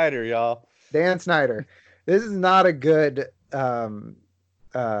Snyder, y'all. Dan Snyder. This is not a good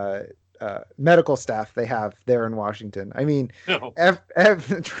medical staff they have there in Washington. I mean, No.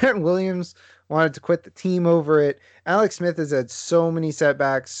 Trent Williams wanted to quit the team over it. Alex Smith has had so many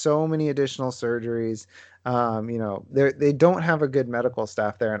setbacks, so many additional surgeries. They don't have a good medical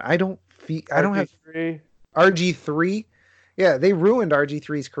staff there, and I don't have RG3. Yeah, they ruined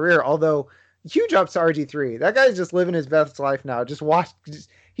RG3's career. Although huge ups to RG3. That guy's just living his best life now.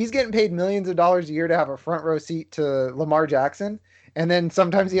 He's getting paid millions of dollars a year to have a front row seat to Lamar Jackson, and then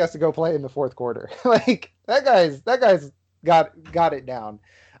sometimes he has to go play in the fourth quarter. Like that guy's got it down.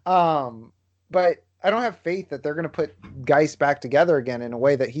 But I don't have faith that they're going to put Geis back together again in a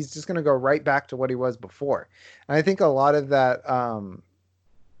way that he's just going to go right back to what he was before. And I think a lot of that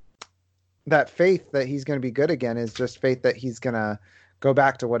that faith that he's going to be good again is just faith that he's going to go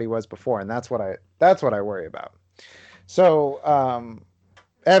back to what he was before, and that's what I worry about. So,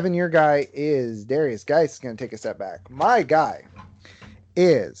 Evan, your guy is Darius Geis is going to take a step back. My guy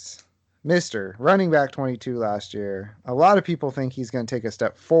is Mr. Running Back 22 last year. A lot of people think he's going to take a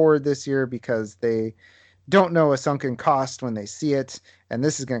step forward this year because they don't know a sunken cost when they see it, and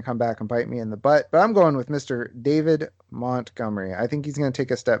this is going to come back and bite me in the butt. But I'm going with Mr. David Montgomery. I think he's going to take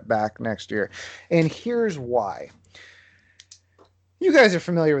a step back next year, and here's why. You guys are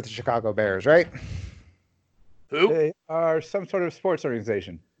familiar with the Chicago Bears, right? Who? They are some sort of sports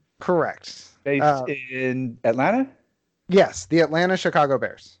organization Correct. based in Atlanta. Yes, the Atlanta Chicago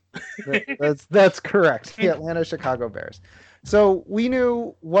Bears. That's correct. The Atlanta Chicago Bears. So we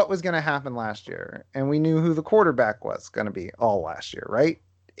knew what was going to happen last year, and we knew who the quarterback was going to be all last year, right?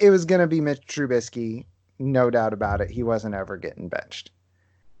 It was going to be Mitch Trubisky, no doubt about it. He wasn't ever getting benched.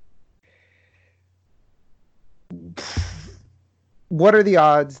 What are the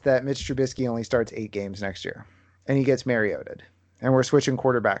odds that Mitch Trubisky only starts 8 games next year and he gets Marioted and we're switching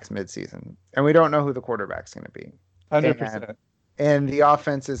quarterbacks midseason and we don't know who the quarterback's going to be? 100%. And the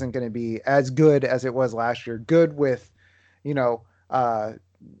offense isn't going to be as good as it was last year. Good with,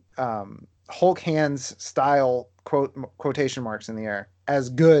 Hulk hands style quotation marks in the air, as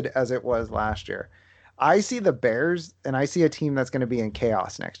good as it was last year. I see the Bears and I see a team that's going to be in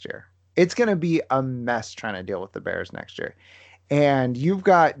chaos next year. It's going to be a mess trying to deal with the Bears next year. And you've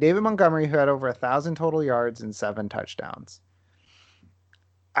got David Montgomery, who had over 1,000 total yards and 7 touchdowns.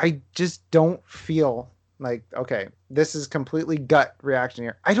 I just don't feel like, okay, this is completely gut reaction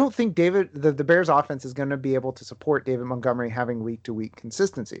here. I don't think the Bears offense is going to be able to support David Montgomery having week-to-week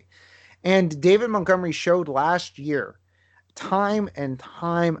consistency. And David Montgomery showed last year, time and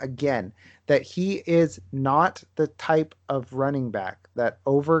time again, that he is not the type of running back that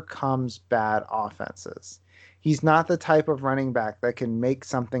overcomes bad offenses. He's not the type of running back that can make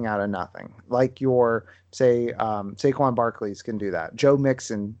something out of nothing, like Saquon Barkley's can do that. Joe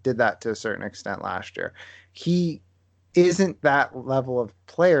Mixon did that to a certain extent last year. He isn't that level of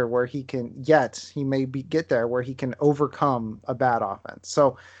player where he can get there where he can overcome a bad offense.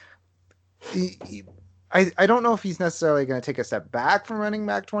 So I don't know if he's necessarily going to take a step back from running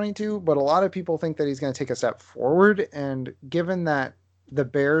back 22, but a lot of people think that he's going to take a step forward. And given that the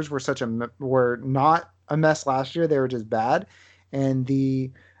Bears were not a mess last year, they were just bad, and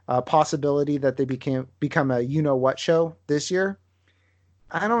the possibility that they become a you-know-what show this year,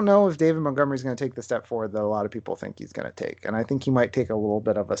 I don't know if David Montgomery's going to take the step forward that a lot of people think he's going to take. And I think he might take a little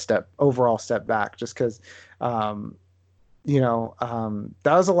bit of a overall step back just because, that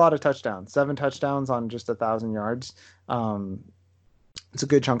was a lot of touchdowns, 7 touchdowns on just 1,000 yards. It's a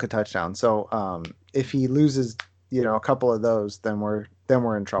good chunk of touchdowns. So if he loses, a couple of those, then we're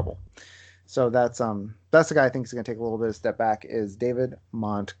in trouble. So that's the guy I think is going to take a little bit of a step back is David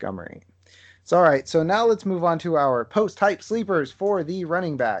Montgomery. So, all right. So now let's move on to our post-hype sleepers for the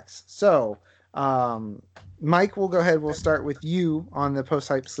running backs. So, Mike, we'll go ahead. We'll start with you on the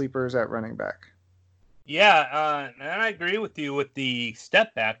post-hype sleepers at running back. Yeah, and I agree with you with the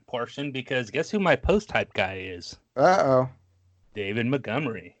step back portion because guess who my post-hype guy is? Uh-oh. David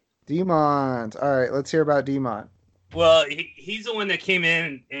Montgomery. Demont. All right. Let's hear about Demont. Well, he's the one that came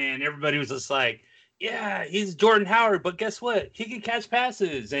in and everybody was just like, yeah, he's Jordan Howard, but guess what? He can catch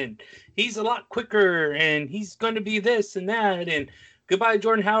passes and he's a lot quicker and he's going to be this and that. And goodbye,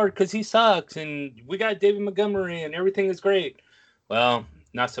 Jordan Howard, because he sucks. And we got David Montgomery and everything is great. Well,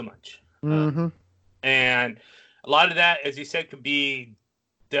 not so much. Mm-hmm. And a lot of that, as you said, could be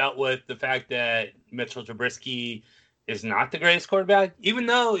dealt with the fact that Mitchell Trubisky is not the greatest quarterback, even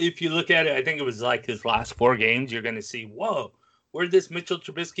though if you look at it, I think it was like his last 4 games, you're going to see, whoa, where did this Mitchell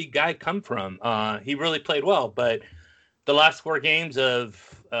Trubisky guy come from? He really played well, but the last 4 games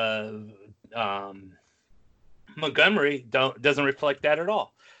of Montgomery doesn't reflect that at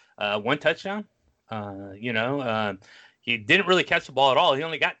all. 1 touchdown, he didn't really catch the ball at all. He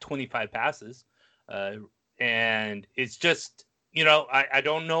only got 25 passes. And it's just, I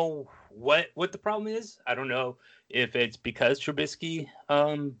don't know what the problem is. I don't know if it's because Trubisky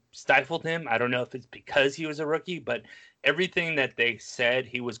stifled him. I don't know if it's because he was a rookie, but everything that they said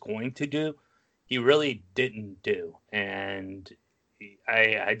he was going to do, he really didn't do. And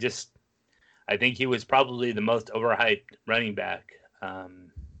I think he was probably the most overhyped running back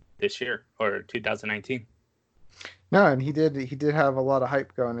this year or 2019. No, and he did have a lot of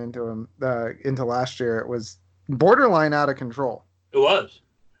hype going into him into last year. It was borderline out of control. It was.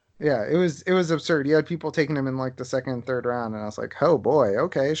 Yeah, it was absurd. You had people taking him in like the second and third round, and I was like, oh boy,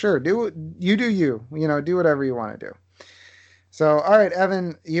 okay, sure, do you whatever you want to do. So, all right,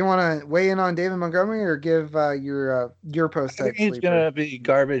 Evan, you want to weigh in on David Montgomery or give your post type? I think he's gonna be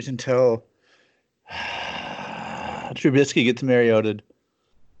garbage until Trubisky gets Marioted.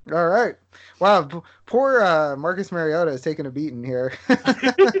 All right. Wow, poor Marcus Mariota is taking a beating here.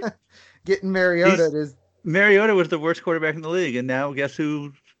 Getting Mariota Mariota was the worst quarterback in the league, and now guess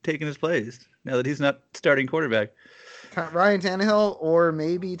who's taking his place? Now that he's not starting quarterback, Ryan Tannehill or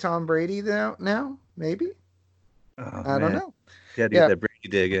maybe Tom Brady now? Maybe. I don't know. Yeah, get that Brady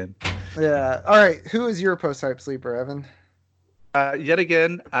dig in. Yeah. All right. Who is your post hype sleeper, Evan? Yet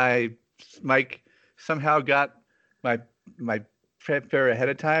again, Mike somehow got my prepare ahead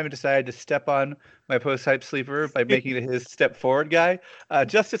of time and decided to step on my post hype sleeper by making it his step forward guy,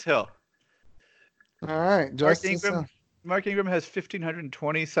 Justice Hill. All right, Mark Ingram has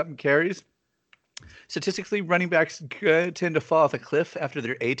 1,520 something carries. Statistically, running backs tend to fall off a cliff after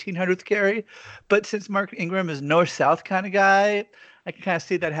their 1,800th carry, but since Mark Ingram is north-south kind of guy, I can kind of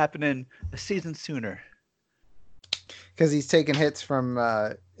see that happening a season sooner. Because he's taking hits from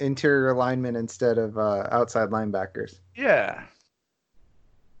interior linemen instead of outside linebackers. Yeah.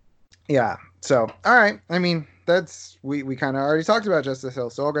 Yeah. So, all right. I mean, we kind of already talked about Justice Hill,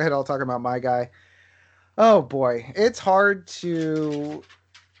 so I'll go ahead. I'll talk about my guy. Oh boy, it's hard to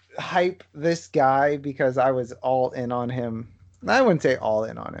hype this guy because I was all in on him. I wouldn't say all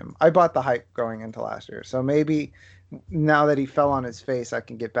in on him. I bought the hype going into last year, so maybe now that he fell on his face, I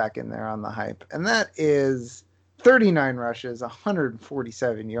can get back in there on the hype. And that is 39 rushes,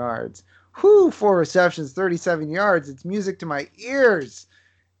 147 yards. 4 receptions, 37 yards. It's music to my ears.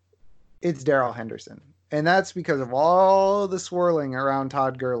 It's Darrell Henderson. And that's because of all the swirling around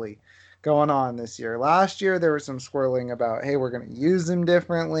Todd Gurley going on this year. Last year, there was some swirling about, hey, we're going to use him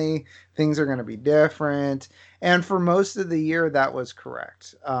differently. Things are going to be different. And for most of the year, that was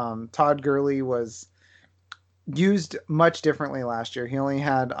correct. Todd Gurley was used much differently last year. He only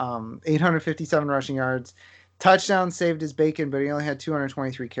had 857 rushing yards. Touchdowns saved his bacon, but he only had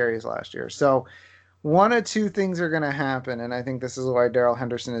 223 carries last year. So one of two things are going to happen, and I think this is why Darrell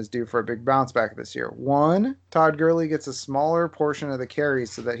Henderson is due for a big bounce back this year. One, Todd Gurley gets a smaller portion of the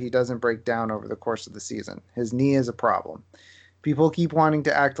carries so that he doesn't break down over the course of the season. His knee is a problem. People keep wanting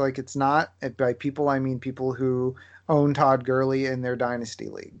to act like it's not. By people, I mean people who own Todd Gurley in their dynasty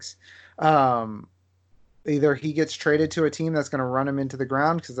leagues. Either he gets traded to a team that's going to run him into the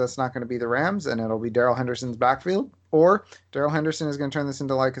ground because that's not going to be the Rams and it'll be Darrell Henderson's backfield, or Darrell Henderson is going to turn this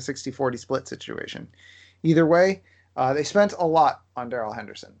into like a 60-40 split situation. Either way, they spent a lot on Darrell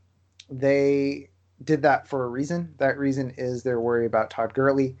Henderson. They did that for a reason. That reason is they're worried about Todd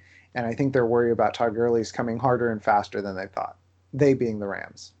Gurley, and I think they're worried about Todd Gurley's coming harder and faster than they thought. They being the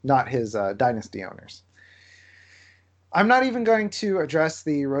Rams, not his dynasty owners. I'm not even going to address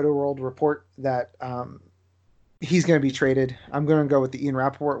the Roto-World report that he's going to be traded. I'm going to go with the Ian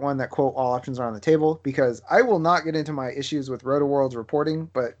Rappaport one that, quote, all options are on the table, because I will not get into my issues with Roto-World's reporting,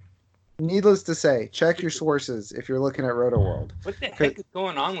 but needless to say, check your sources if you're looking at Roto-World. What the heck is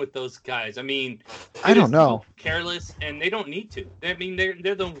going on with those guys? I mean, I don't know. Careless, and they don't need to. I mean, they're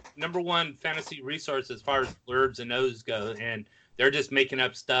the number one fantasy resource as far as blurbs and O's go, and they're just making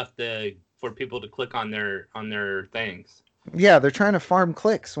up stuff for people to click on their things. Yeah, they're trying to farm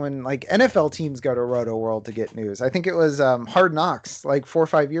clicks when like NFL teams go to Roto-World to get news. I think it was Hard Knocks like 4 or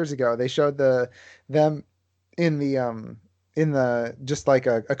 5 years ago. They showed them in the just like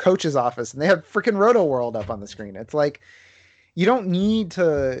a coach's office, and they had freaking Roto-World up on the screen. It's like you don't need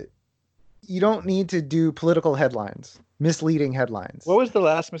to do political headlines, misleading headlines. What was the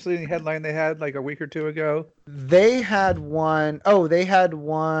last misleading headline they had like a week or two ago? They had one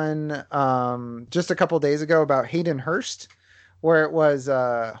just a couple days ago about Hayden Hurst, where it was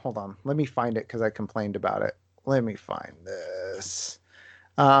hold on, let me find it because I complained about it. Let me find this.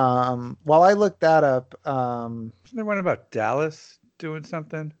 While I look that up, isn't there one about Dallas doing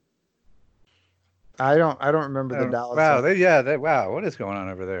something? I don't remember the Dallas. Wow, wow, what is going on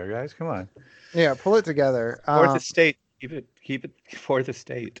over there, guys? Come on. Yeah, pull it together. Or the state Keep it for the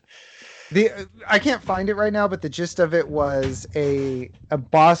state. I can't find it right now, but the gist of it was a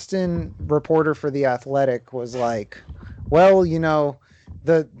Boston reporter for The Athletic was like, well,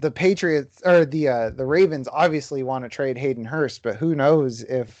 the Patriots or the Ravens obviously want to trade Hayden Hurst, but who knows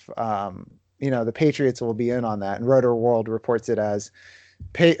if the Patriots will be in on that. And Roto World reports it as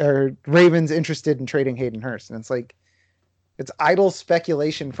Ravens interested in trading Hayden Hurst, and it's like, it's idle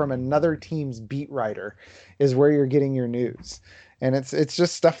speculation from another team's beat writer is where you're getting your news. And it's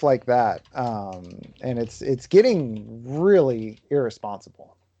just stuff like that. And it's getting really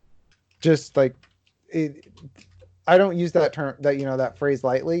irresponsible. Just like I don't use that term, that phrase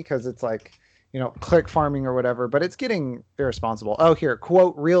lightly, because it's like, click farming or whatever, but it's getting irresponsible. Oh, here,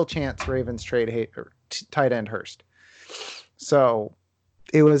 quote, real chance Ravens trade tight end Hurst. So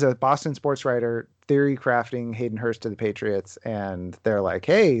it was a Boston sports writer theory crafting Hayden Hurst to the Patriots, and they're like,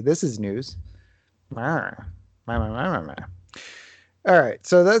 hey, this is news. All right,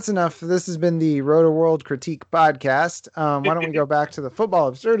 so that's enough. This has been the Roto World Critique Podcast. Why don't we go back to the Football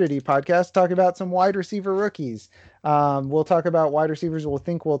Absurdity Podcast, talk about some wide receiver rookies. We'll talk about wide receivers we'll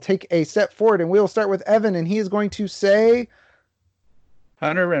think will take a step forward, and we'll start with Evan, and he is going to say...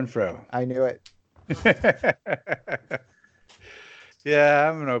 Hunter Renfrow. I knew it. Yeah,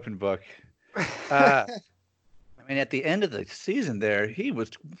 I'm an open book. I mean, at the end of the season there, he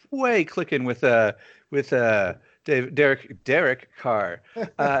was way clicking with Derek Carr.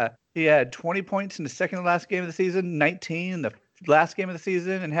 He had 20 points in the second to last game of the season, 19 in the last game of the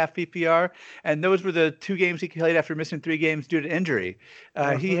season, and half PPR. And those were the 2 games he played after missing 3 games due to injury.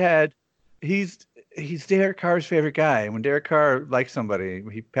 He's Derek Carr's favorite guy. When Derek Carr likes somebody,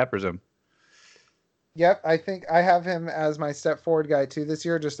 he peppers him. Yep, I think I have him as my step forward guy too this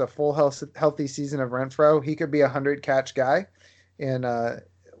year. Just a full healthy season of Renfrow. He could be 100 catch guy, and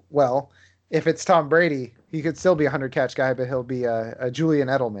if it's Tom Brady, he could still be 100 catch guy, but he'll be a Julian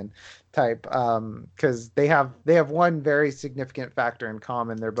Edelman type, because they have one very significant factor in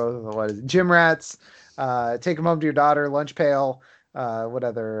common. They're both gym rats. Take them home to your daughter. Lunch pail. What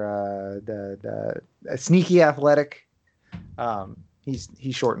other the sneaky athletic. He's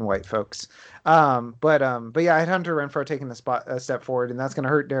short and white, folks. But yeah, I had Hunter Renfrow taking a step forward, and that's going to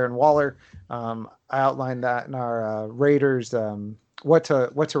hurt Darren Waller. I outlined that in our Raiders what to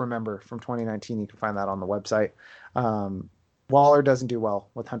remember from 2019. You can find that on the website. Waller doesn't do well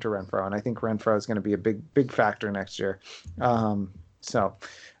with Hunter Renfrow, and I think Renfrow is going to be a big factor next year. So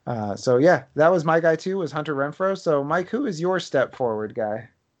yeah, that was my guy too, was Hunter Renfrow. So Mike, who is your step forward guy?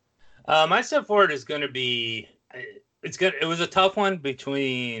 My step forward is going to be. It was a tough one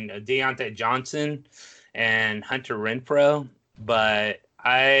between Deontay Johnson and Hunter Renfrow, but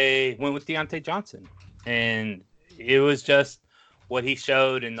I went with Deontay Johnson, and it was just what he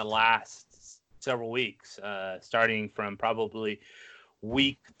showed in the last several weeks, starting from probably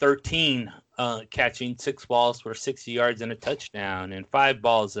week 13, catching 6 balls for 60 yards and a touchdown, and 5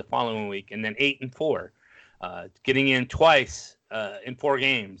 balls the following week, and then 8 and 4, getting in twice in 4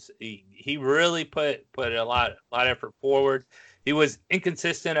 games. He really put a lot of effort forward. He was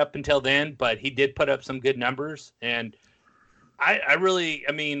inconsistent up until then, but he did put up some good numbers. And I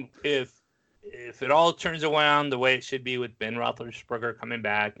mean, if it all turns around the way it should be with Ben Roethlisberger coming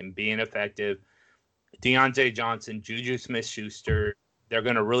back and being effective, Deontay Johnson, Juju Smith-Schuster, they're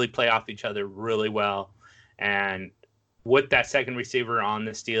going to really play off each other really well. And with that second receiver on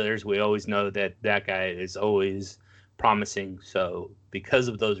the Steelers, we always know that guy is always promising. So because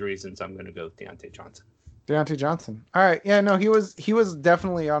of those reasons, I'm going to go with Deontay Johnson. Deontay Johnson. All right. Yeah, no, he was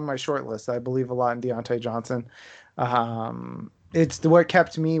definitely on my short list. I believe a lot in Deontay Johnson. What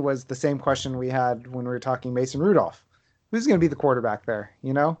kept me was the same question we had when we were talking Mason Rudolph. Who's going to be the quarterback there,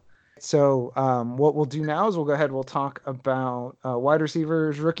 So what we'll do now is we'll talk about wide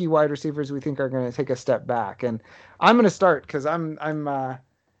receivers, rookie wide receivers we think are going to take a step back. And I'm going to start because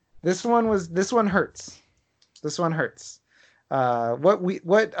this one hurts. This one hurts. What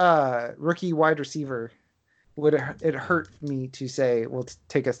rookie wide receiver would it hurt me to say we'll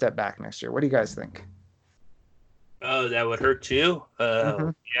take a step back next year? What do you guys think? Oh, that would hurt you?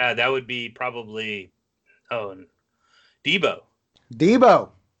 Yeah, that would be probably Debo. Debo.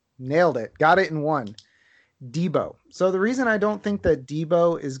 Nailed it. Got it in one. Debo. So the reason I don't think that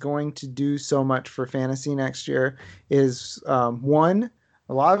Debo is going to do so much for fantasy next year is one,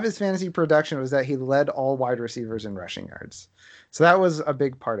 a lot of his fantasy production was that he led all wide receivers in rushing yards. So that was a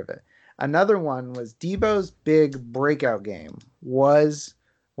big part of it. Another one was Debo's big breakout game was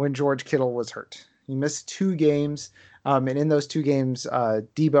when George Kittle was hurt. He missed 2 games, and in those 2 games,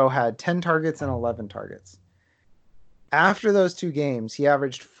 Debo had 10 targets and 11 targets. after those 2 games, he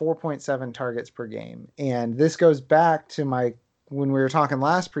averaged 4.7 targets per game. And this goes back to when we were talking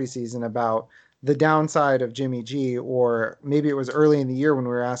last preseason about the downside of Jimmy G, or maybe it was early in the year when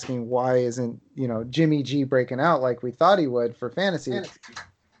we were asking why isn't, Jimmy G breaking out like we thought he would for fantasy.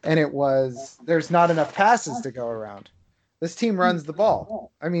 And it was, there's not enough passes to go around. This team runs the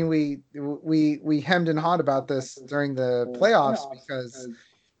ball. I mean, we hemmed and hawed about this during the playoffs because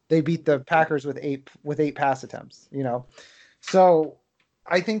they beat the Packers with eight pass attempts, So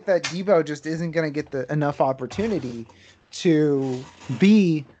I think that Debo just isn't going to get enough opportunity to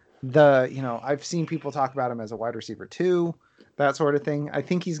be I've seen people talk about him as a wide receiver 2, that sort of thing. I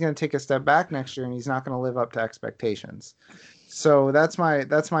think he's going to take a step back next year, and he's not going to live up to expectations. So that's my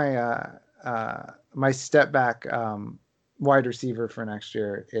my step back wide receiver for next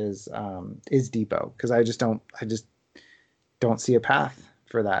year is Debo, because I just don't see a path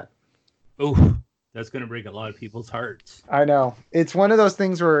for that. Oh, that's going to break a lot of people's hearts. I know. It's one of those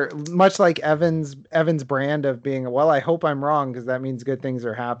things where, much like Evan's brand of being, well, I hope I'm wrong because that means good things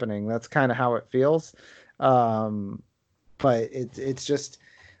are happening. That's kind of how it feels. But it's just,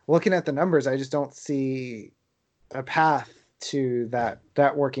 looking at the numbers, I just don't see a path to that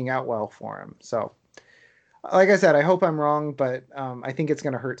working out well for him. So, like I said, I hope I'm wrong, but I think it's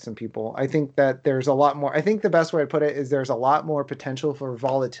going to hurt some people. I think that there's a lot more. I think the best way to put it is there's a lot more potential for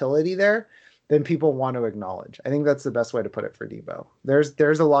volatility there than people want to acknowledge. I think that's the best way to put it for Debo.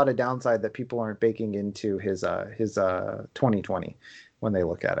 There's a lot of downside that people aren't baking into his 2020 when they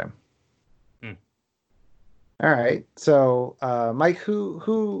look at him. All right, so Mike,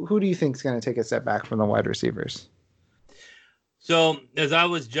 who do you think is going to take a step back from the wide receivers? So as I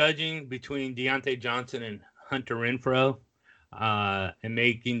was judging between Deontay Johnson and Hunter Renfrow, and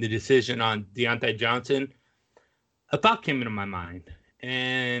making the decision on Deontay Johnson, a thought came into my mind.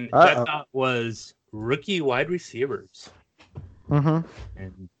 And that thought was rookie wide receivers. Mm-hmm.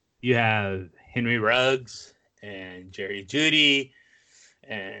 And you have Henry Ruggs and Jerry Jeudy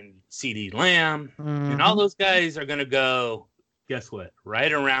and CeeDee Lamb. Mm-hmm. And all those guys are going to go, guess what?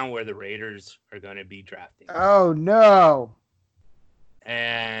 Right around where the Raiders are going to be drafting. Oh, no.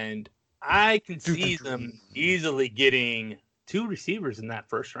 And I can see them easily getting 2 receivers in that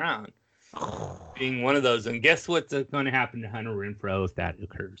first round, being one of those. And guess what's going to happen to Hunter Renfrow if that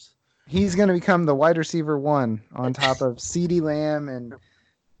occurs? He's going to become the wide receiver 1 on top of CeeDee Lamb and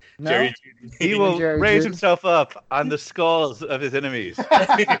Jerry Jeudy. He will raise himself up on the skulls of his enemies.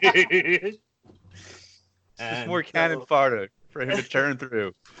 It's more cannon fodder for him to turn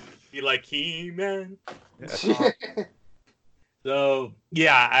through. Be like He-Man. Yeah. So,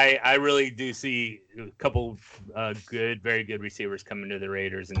 yeah, I really do see a couple very good receivers coming to the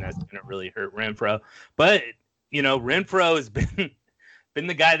Raiders, and that's going to really hurt Renfrow. But, Renfrow has been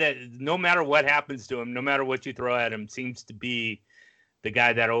the guy that no matter what happens to him, no matter what you throw at him, seems to be the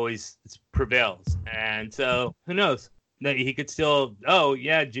guy that always prevails. And so, who knows? That he could still,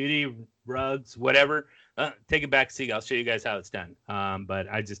 Jeudy, Ruggs, whatever. Take it back, see. I'll show you guys how it's done. But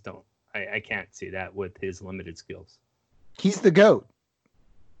I just don't. I can't see that with his limited skills. He's the GOAT.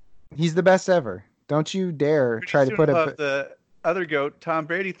 He's the best ever. Don't you dare try to put the other GOAT, Tom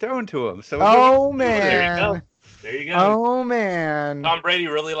Brady, throwing to him. So man. There you go. Oh, man. Tom Brady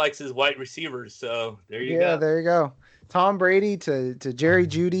really likes his wide receivers, so there you go. Yeah, there you go. Tom Brady to Jerry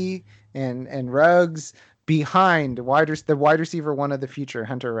Jeudy and Ruggs behind the wide receiver 1 of the future,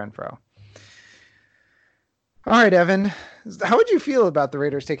 Hunter Renfrow. All right, Evan. How would you feel about the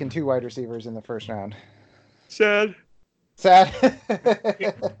Raiders taking 2 wide receivers in the first round? Sad. I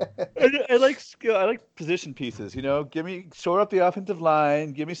like skill. I like position pieces. Shore up the offensive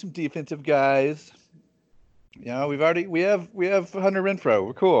line. Give me some defensive guys. We have Hunter Renfrow.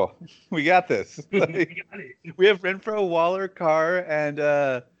 We're cool. We got this. We have Renfrow, Waller, Carr, and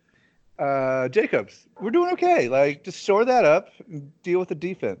Jacobs. We're doing okay. Just shore that up and deal with the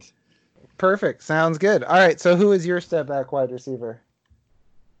defense. Perfect. Sounds good. All right. So who is your step back wide receiver?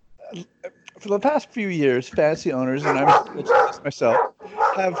 For the past few years, fantasy owners, and I'm myself,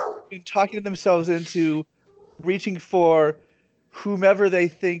 have been talking themselves into reaching for whomever they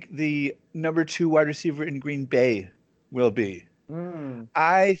think the number 2 wide receiver in Green Bay will be.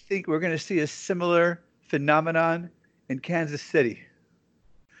 I think we're going to see a similar phenomenon in Kansas City.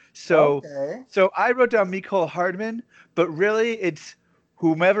 So I wrote down Mecole Hardman, but really it's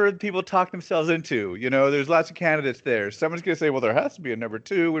whomever people talk themselves into. There's lots of candidates there. Someone's going to say, well, there has to be a number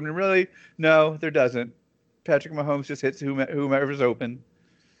 2, when really, no, there doesn't. Patrick Mahomes just hits whomever's open.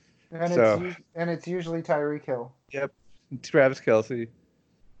 And it's usually Tyreek Hill. Yep. Travis Kelce.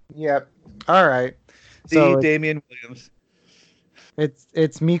 Yep. All right. Damian Williams.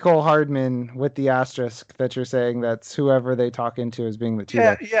 It's Mecole Hardman with the asterisk that you're saying that's whoever they talk into as being the two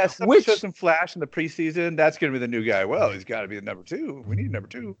Yeah, guy. yeah. Somebody show some flash in the preseason. That's going to be the new guy. Well, he's got to be the number 2. We need number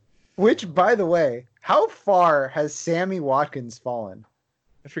 2. Which, by the way, how far has Sammy Watkins fallen?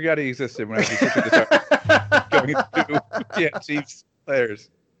 I forgot he existed when I was researching this going through Chiefs players.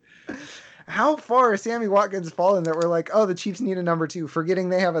 How far has Sammy Watkins fallen that we're like, oh, the Chiefs need a number 2, forgetting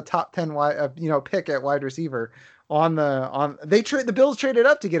they have a top 10 pick at wide receiver the Bills traded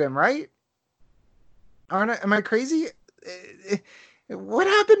up to get him, right? Am I crazy? What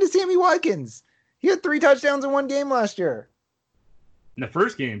happened to Sammy Watkins? He had 3 touchdowns in one game last year. In the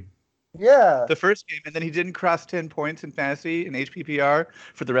first game. Yeah. The first game, and then he didn't cross 10 points in fantasy and HPPR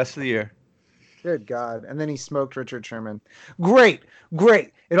for the rest of the year. Good God. And then he smoked Richard Sherman. Great.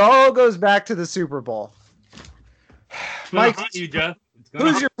 It all goes back to the Super Bowl. Mike, you, Jeff.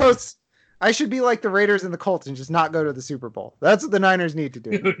 Who's your post? I should be like the Raiders and the Colts and just not go to the Super Bowl. That's what the Niners need to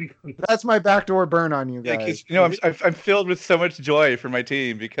do. That's my backdoor burn on you guys. Yeah, I'm filled with so much joy for my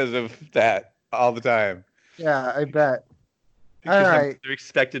team because of that all the time. Yeah, I bet. Because all right. They're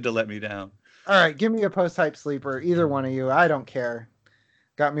expected to let me down. All right, give me a post-hype sleeper, either one of you. I don't care.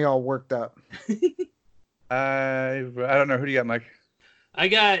 Got me all worked up. I don't know. Who do you got, Mike? I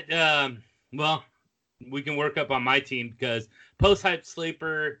got, we can work up on my team because post-hype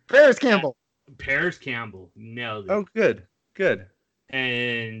sleeper. Paris Campbell. Nailed it. Oh, good.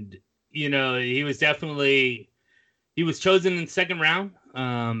 And, he was chosen in the second round.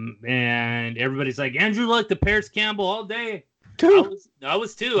 And everybody's like, Andrew Luck to Paris Campbell all day. I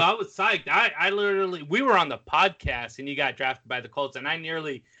was too. I was psyched. I literally, we were on the podcast and he got drafted by the Colts and I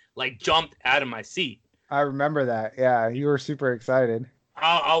nearly jumped out of my seat. I remember that. Yeah, you were super excited.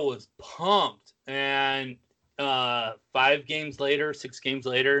 I was pumped. And 6 games later,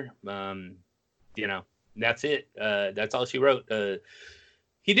 that's it. That's all she wrote.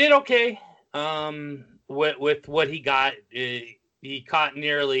 He did okay with what he got. He caught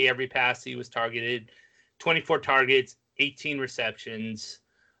nearly every pass he was targeted. 24 targets, 18 receptions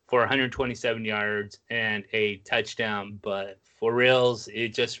for 127 yards and a touchdown. But for reals,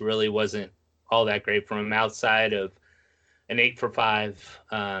 it just really wasn't all that great from him outside of an 8 for 5,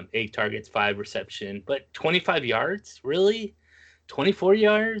 8 targets, 5 reception. But 25 yards? Really? 24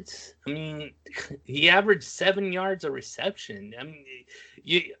 yards? I mean, he averaged 7 yards a reception. I mean,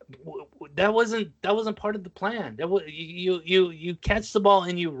 that wasn't part of the plan. That was, you catch the ball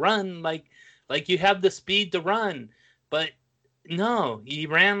and you run like you have the speed to run. But no, he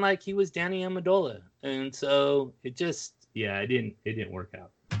ran like he was Danny Amendola. And so it didn't work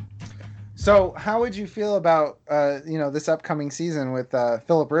out. So how would you feel about this upcoming season with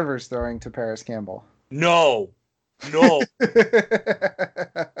Phillip Rivers throwing to Paris Campbell? No. Who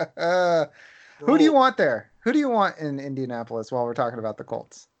do you want there? Who do you want in Indianapolis while we're talking about the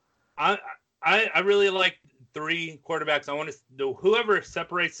Colts? I really like 3 quarterbacks. I want to do whoever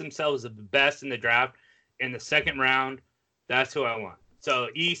separates themselves the best in the draft in the second round. That's who I want. So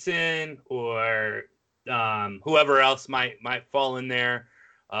Eason or whoever else might fall in there.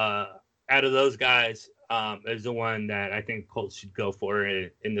 Out of those guys, is the one that I think Colts should go for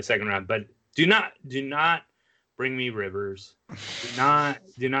in the second round. But do not bring me Rivers. Do not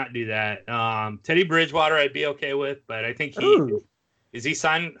do that. Teddy Bridgewater, I'd be okay with, but I think is he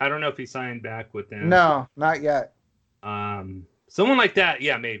signed? I don't know if he signed back with them. No, not yet. Someone like that,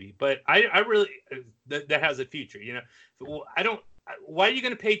 yeah, maybe. But I really that has a future. I don't. Why are you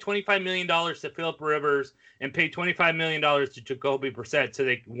going to pay $25 million to Phillip Rivers and pay $25 million to Jacoby Brissett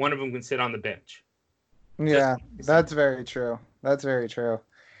so one of them can sit on the bench? Yeah, that's very true.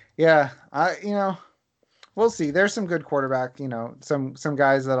 Yeah, we'll see. There's some good quarterback. Some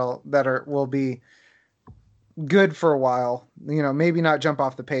guys will be good for a while. Maybe not jump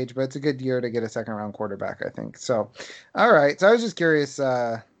off the page, but it's a good year to get a second round quarterback, I think. So, all right. So I was just curious.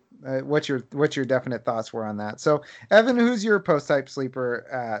 What your definite thoughts were on that. So, Evan, who's your post-type sleeper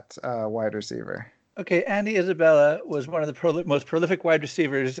at wide receiver? Okay, Andy Isabella was one of the most prolific wide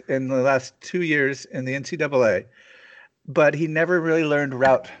receivers in the last 2 years in the NCAA, but he never really learned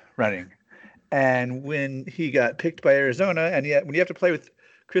route running. And when he got picked by Arizona, and yet when you have to play with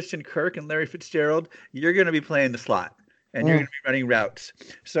Christian Kirk and Larry Fitzgerald, you're going to be playing the slot, and you're going to be running routes.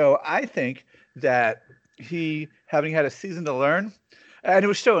 So I think that he, having had a season to learn, and it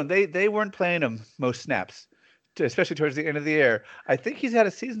was shown they weren't playing him most snaps, especially towards the end of the year. I think he's had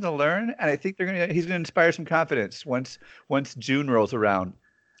a season to learn, and I think he's going to inspire some confidence once June rolls around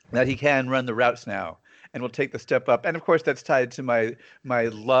that he can run the routes now and will take the step up. And of course, that's tied to my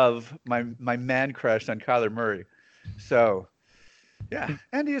love, my man crush on Kyler Murray. So, yeah,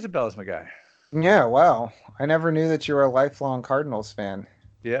 Andy Isabella's my guy. Yeah, wow. I never knew that you were a lifelong Cardinals fan.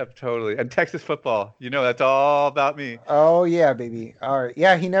 Yep, totally. And Texas football, that's all about me. Oh yeah, baby. All right.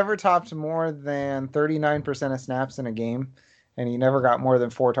 Yeah, he never topped more than 39% of snaps in a game, and he never got more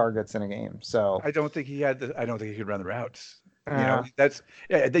than 4 targets in a game. So, I don't think I don't think he could run the routes. uh, That's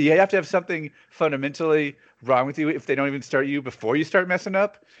yeah, you have to have something fundamentally wrong with you if they don't even start you before you start messing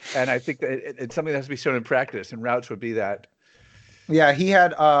up. And I think that it's something that has to be shown in practice, and routes would be that. yeah, he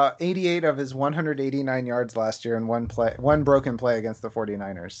had 88 of his 189 yards last year in one broken play against the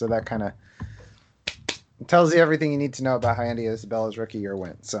 49ers. So that kind of tells you everything you need to know about how Andy Isabella's rookie year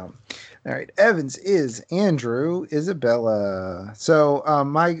went. So, all right, Evans is Andrew Isabella. So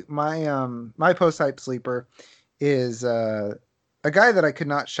my post hype sleeper is a guy that I could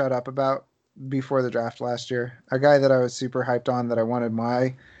not shut up about before the draft last year. A guy that I was super hyped on that I wanted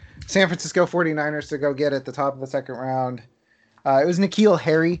my San Francisco 49ers to go get at the top of the second round. It was N'Keal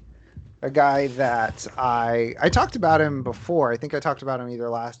Harry, a guy that I talked about him before. I think I talked about him either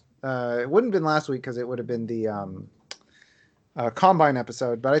it wouldn't have been last week because it would have been the Combine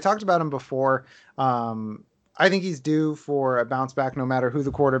episode, but I talked about him before. I think he's due for a bounce back no matter who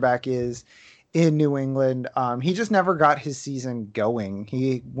the quarterback is in New England. He just never got his season going.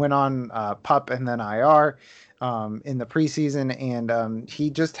 He went on PUP and then IR in the preseason, and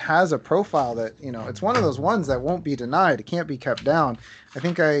he just has a profile that, it's one of those ones that won't be denied. It can't be kept down. I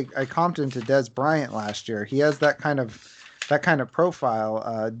think I comped him to Dez Bryant last year. He has that kind of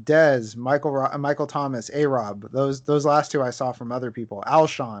profile. Dez, Michael Thomas, A-Rob, those last two I saw from other people.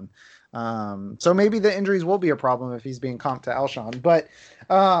 Alshon. So maybe the injuries will be a problem if he's being comped to Alshon, but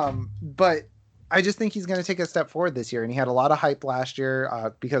I just think he's going to take a step forward this year. And he had a lot of hype last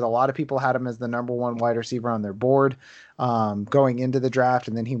year because a lot of people had him as the number one wide receiver on their board going into the draft.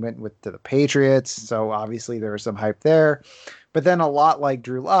 And then he went to the Patriots. So obviously there was some hype there. But then a lot like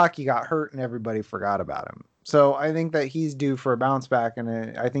Drew Lock, he got hurt and everybody forgot about him. So I think that he's due for a bounce back,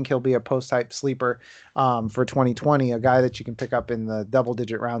 and I think he'll be a post-hype sleeper for 2020, a guy that you can pick up in the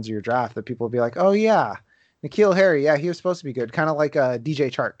double-digit rounds of your draft that people will be like, oh, yeah, N'Keal Harry, yeah, he was supposed to be good, kind of like a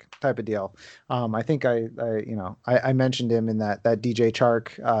DJ Chark type of deal. I think I mentioned him in that DJ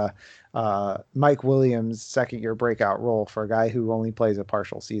Chark, Mike Williams second-year breakout role for a guy who only plays a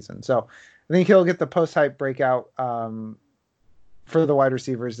partial season. So I think he'll get the post-hype breakout for the wide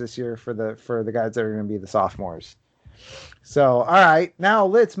receivers this year for the guys that are going to be the sophomores. So, all right, now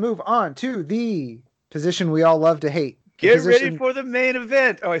let's move on to the position we all love to hate. Get ready for the main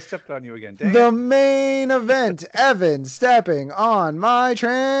event. Oh, I stepped on you again. Dang the main event. Evan stepping on my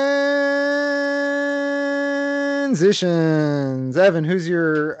transitions. Evan, who's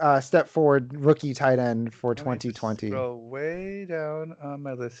your step forward rookie tight end for 2020? Scroll way down on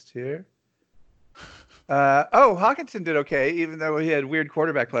my list here. Hawkinson did okay, even though he had weird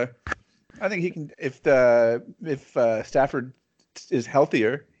quarterback play. I think he can, if Stafford is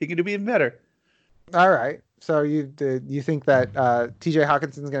healthier, he can do even better. All right. So you think that T.J.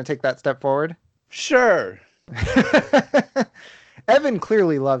 Hawkinson's going to take that step forward? Sure. Evan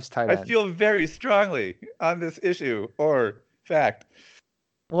clearly loves tight end. I feel very strongly on this issue or fact.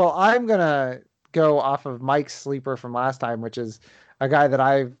 Well, I'm going to go off of Mike's sleeper from last time, which is a guy that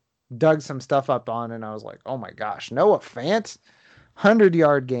I've dug some stuff up on, and I was like, oh my gosh, Noah Fant,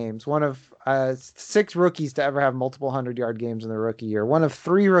 100-yard games, one of 6 rookies to ever have multiple 100-yard games in their rookie year, one of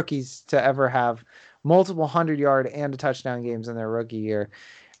 3 rookies to ever have multiple 100-yard and a touchdown games in their rookie year.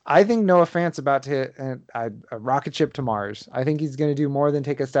 I think Noah Fant's about to hit a rocket ship to Mars. I think he's going to do more than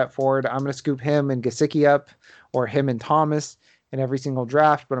take a step forward. I'm going to scoop him and Gesicki up, or him and Thomas in every single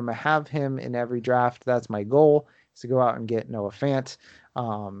draft, but I'm going to have him in every draft. That's my goal, is to go out and get Noah Fant.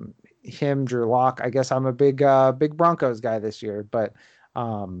 Him, Drew Lock. I guess I'm a big Broncos guy this year, but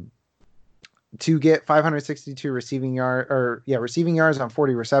to get 562 receiving yards on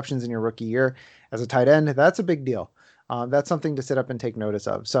 40 receptions in your rookie year as a tight end, that's a big deal. That's something to sit up and take notice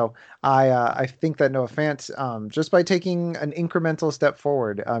of. So I think that Noah Fant, just by taking an incremental step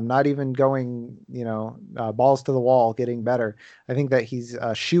forward, not even going, balls to the wall, getting better, I think that he's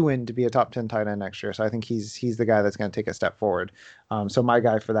shoo-in to be a top 10 tight end next year. So I think he's the guy that's going to take a step forward. So my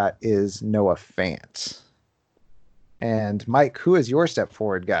guy for that is Noah Fant. And Mike, who is your step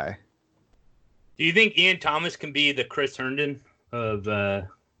forward guy? Do you think Ian Thomas can be the Chris Herndon of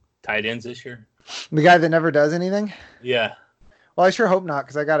tight ends this year? The guy that never does anything? Yeah. Well, I sure hope not,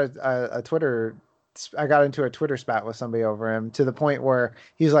 because I got I got into a Twitter spat with somebody over him to the point where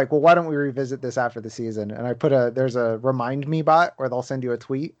he's like, well, why don't we revisit this after the season? And I there's a remind me bot where they'll send you a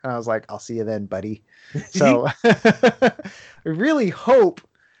tweet. And I was like, I'll see you then, buddy. So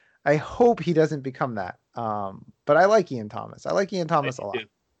I hope he doesn't become that. But I like Ian Thomas. I like Ian Thomas a lot.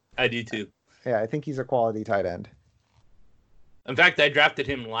 I do too. Yeah, I think he's a quality tight end. In fact, I drafted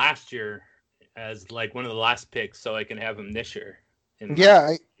him last year as like one of the last picks, so I can have him this year.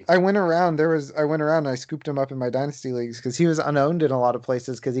 Yeah, I went around. I went around and I scooped him up in my dynasty leagues because he was unowned in a lot of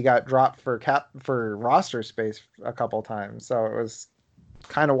places because he got dropped for roster space a couple times. So it was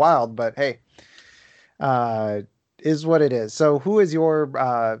kind of wild, but hey, is what it is. So who is your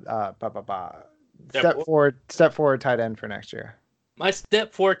step forward tight end for next year? My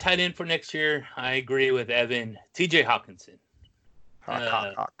step forward tight end for next year, I agree with Evan. TJ Hawkinson.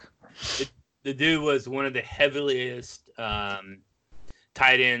 Hawk. The dude was one of the heaviest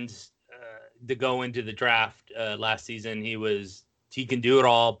tight ends to go into the draft last season. He can do it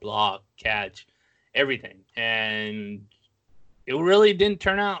all: block, catch, everything. And it really didn't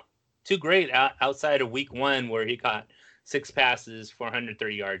turn out too great outside of week 1, where he caught 6 passes,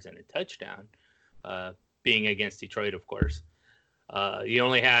 430 yards, and a touchdown, being against Detroit, of course. He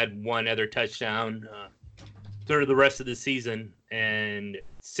only had 1 other touchdown through the rest of the season, and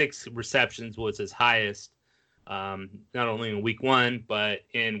 6 receptions was his highest, not only in week 1, but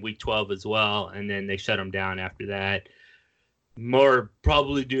in week 12 as well. And then they shut him down after that. More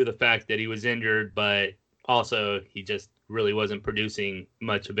probably due to the fact that he was injured, but also he just really wasn't producing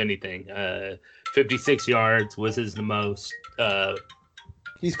much of anything. 56 yards was his the most.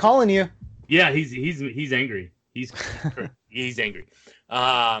 He's calling you. Yeah, he's angry. He's angry.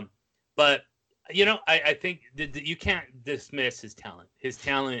 But I think that you can't dismiss his talent. His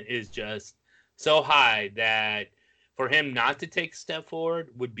talent is just so high that for him not to take a step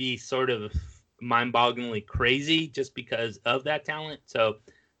forward would be sort of mind-bogglingly crazy just because of that talent. So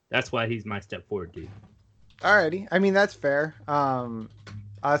that's why he's my step forward dude. Alrighty. I mean, that's fair.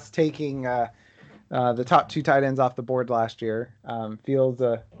 Us taking the top 2 tight ends off the board last year feels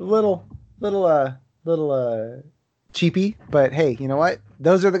a little cheapy, but hey, you know what?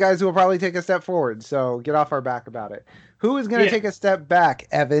 Those are the guys who will probably take a step forward. So get off our back about it. Who is going to take a step back,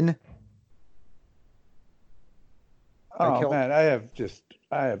 Evan? Oh man,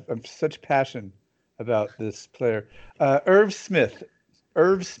 I'm such passion about this player. Irv Smith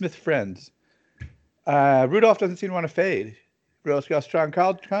friends. Rudolph doesn't seem to want to fade. Rudolph's got a strong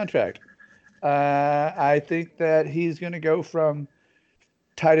contract. I think that he's going to go from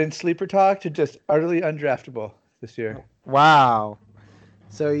tight end sleeper talk to just utterly undraftable this year. Wow.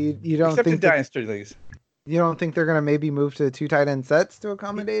 So you don't Except think in dynasty leagues. You don't think they're going to maybe move to 2 tight end sets to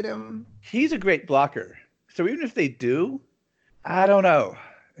accommodate him? He's a great blocker. So even if they do, I don't know.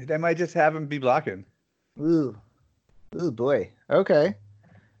 They might just have him be blocking. Ooh boy. Okay.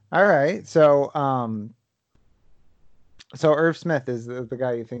 All right. So Irv Smith is the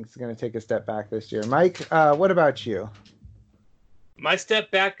guy you think is going to take a step back this year. Mike, what about you? My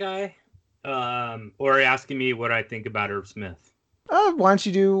step back guy, or are you asking me what I think about Irv Smith? Why don't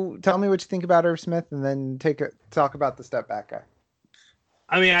you tell me what you think about Irv Smith and then talk about the step back guy.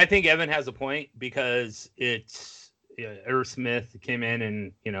 I mean, I think Evan has a point because Irv Smith came in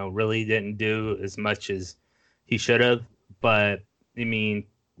and, really didn't do as much as he should have. But I mean,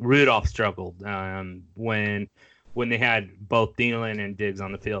 Rudolph struggled when they had both Thielen and Diggs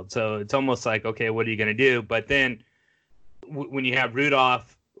on the field. So it's almost like, okay, what are you going to do? But then when you have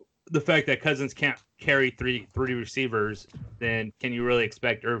Rudolph, the fact that Cousins can't carry three receivers, then can you really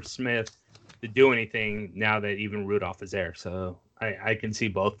expect Irv Smith to do anything now that even Rudolph is there? So I can see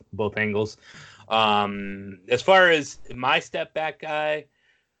both angles. As far as my step back guy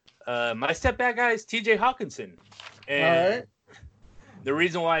is TJ Hawkinson. And all right. The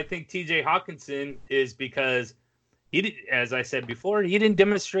reason why I think TJ Hawkinson is because as I said before, he didn't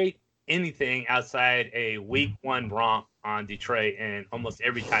demonstrate anything outside a week 1 romp on Detroit, and almost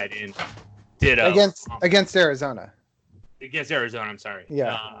every tight end did against Arizona. Against Arizona, I'm sorry.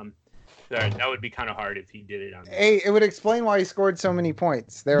 Yeah. That would be kind of hard if he did it on. Hey, it would explain why he scored so many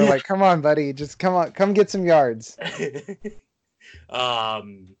points. They were like, "Come on, buddy, just come get some yards."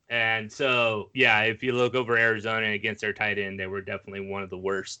 And so if you look over Arizona against their tight end, they were definitely one of the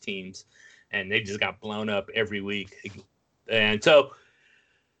worst teams, and they just got blown up every week. And so,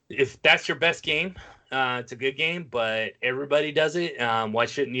 if that's your best game, it's a good game, but everybody does it. Why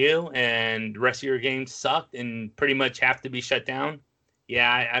shouldn't you? And the rest of your games sucked and pretty much have to be shut down.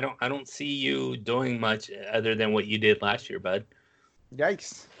 Yeah, I don't see you doing much other than what you did last year, bud.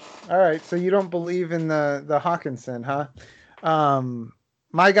 Yikes! All right, so you don't believe in the Hawkinson, huh?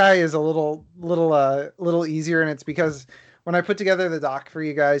 My guy is a little easier, and it's because when I put together the doc for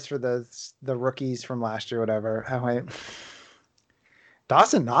you guys for the rookies from last year, whatever, I went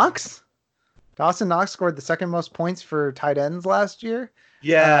Dawson Knox. Dawson Knox scored the second most points for tight ends last year.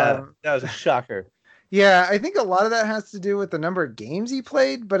 Yeah, that was a shocker. Yeah, I think a lot of that has to do with the number of games he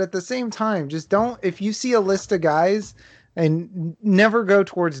played, but at the same time, just don't, if you see a list of guys, and never go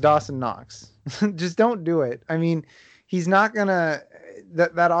towards Dawson Knox. Just don't do it. I mean, he's not gonna,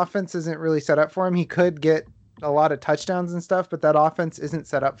 that offense isn't really set up for him. He could get a lot of touchdowns and stuff, but that offense isn't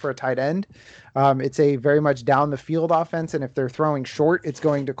set up for a tight end. It's a very much down the field offense, and if they're throwing short, it's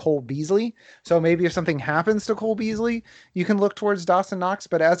going to Cole Beasley. So maybe if something happens to Cole Beasley, you can look towards Dawson Knox.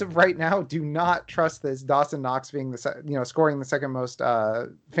 But as of right now, do not trust this Dawson Knox being scoring the second most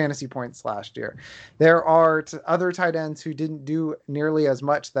fantasy points last year. There are other tight ends who didn't do nearly as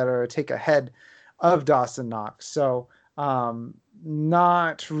much that are a take ahead of Dawson Knox. So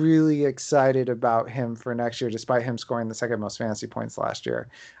not really excited about him for next year, despite him scoring the second most fantasy points last year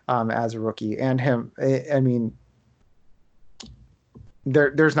as a rookie. And him, I mean,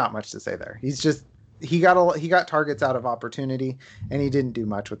 there's not much to say there. He got targets out of opportunity, and he didn't do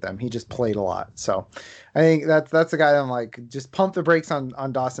much with them. He just played a lot. So I think that's the guy I'm like, just pump the brakes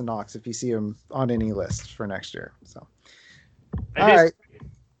on Dawson Knox if you see him on any list for next year. So all right,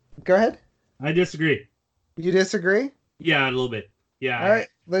 go ahead. I disagree. You disagree? Yeah, a little bit. Yeah. All right,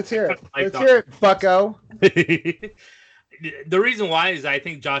 let's hear it. Let's hear it, bucko. The reason why is I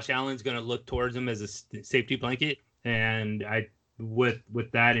think Josh Allen's going to look towards him as a safety blanket, and with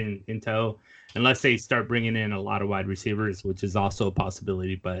that in tow, unless they start bringing in a lot of wide receivers, which is also a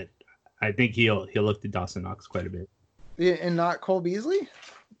possibility, but I think he'll look to Dawson Knox quite a bit. Yeah, and not Cole Beasley,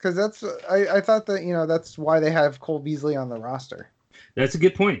 because I thought that that's why they have Cole Beasley on the roster. That's a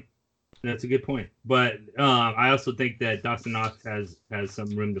good point. But I also think that Dawson Knox has some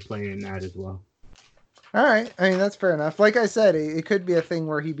room to play in that as well. All right. I mean, that's fair enough. Like I said, it could be a thing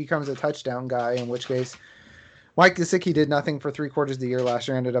where he becomes a touchdown guy, in which case Mike Gesicki did nothing for 3/4 of the year last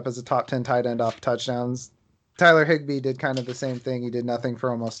year, ended up as a top 10 tight end off touchdowns. Tyler Higbee did kind of the same thing. He did nothing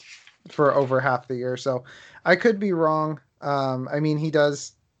for over half the year. So I could be wrong. I mean, he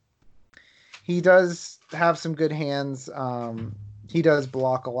does have some good hands. He does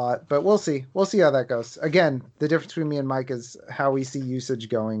block a lot, but we'll see. We'll see how that goes. Again, the difference between me and Mike is how we see usage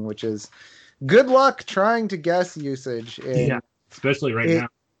going, which is good luck trying to guess usage. Especially right now.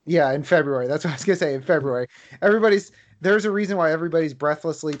 Yeah, in February. That's what I was going to say, in February. There's a reason why everybody's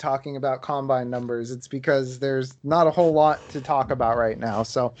breathlessly talking about combine numbers. It's because there's not a whole lot to talk about right now.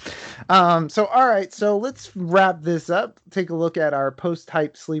 So all right. So let's wrap this up. Take a look at our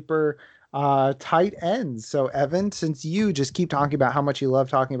post-hype sleeper tight ends. So Evan, since you just keep talking about how much you love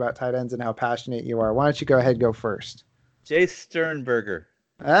talking about tight ends and how passionate you are, why don't you go ahead and go first? Jace Sternberger.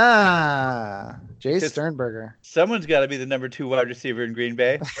 Jace Sternberger. Someone's got to be the number 2 wide receiver in Green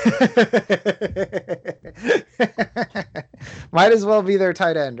Bay. Might as well be their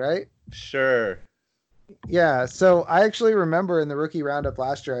tight end, right? Sure. Yeah, so I actually remember in the rookie roundup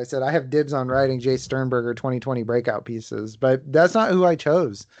last year, I said I have dibs on writing Jace Sternberger 2020 breakout pieces, but that's not who I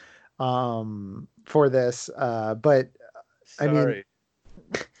chose for this. But Sorry.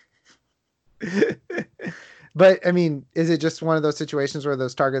 I mean, is it just one of those situations where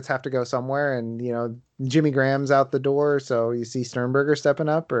those targets have to go somewhere, and Jimmy Graham's out the door, so you see Sternberger stepping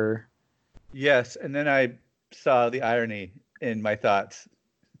up, or? Yes, and then I saw the irony in my thoughts.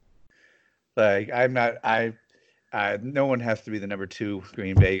 Like, no one has to be the number 2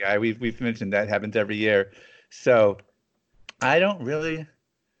 Green Bay guy. We've mentioned that happens every year, so I don't really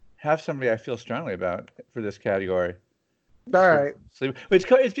have somebody I feel strongly about for this category. All right.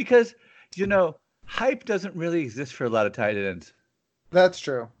 It's because, hype doesn't really exist for a lot of tight ends. That's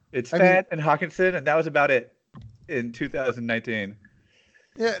true. It's Fant and Hawkinson, and that was about it in 2019.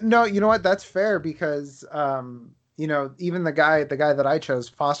 Yeah, no, you know what? That's fair because, even the guy that I chose,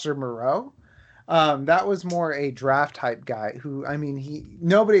 Foster Moreau, that was more a draft type guy who,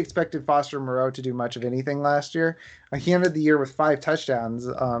 nobody expected Foster Moreau to do much of anything last year. He ended the year with 5 touchdowns.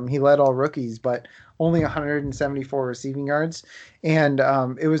 He led all rookies, but only 174 receiving yards. And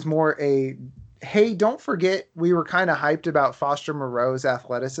it was more hey, don't forget, we were kind of hyped about Foster Moreau's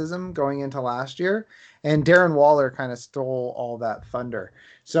athleticism going into last year, and Darren Waller kind of stole all that thunder.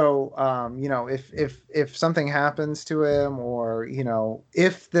 So, if something happens to him, or,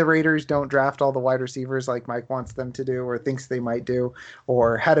 if the Raiders don't draft all the wide receivers like Mike wants them to do, or thinks they might do,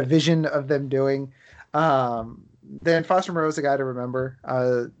 or had a vision of them doing, then Foster Moreau's a guy to remember.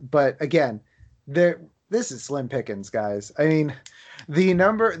 But again, this is slim pickings, guys. I mean,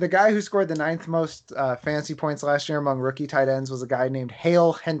 the guy who scored the 9th most fantasy points last year among rookie tight ends was a guy named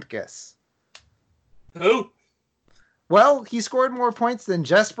Hale Hentges. Who? Well, he scored more points than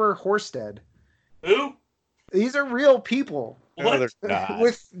Jesper Horsted. Who? These are real people. What? No, they're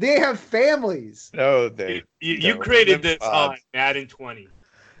not. They have families. No, they. You created this on Madden 20.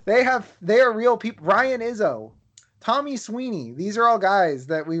 They are real people. Ryan Izzo, Tommy Sweeney. These are all guys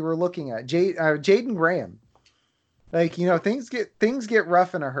that we were looking at. Jaden Graham. Like, things get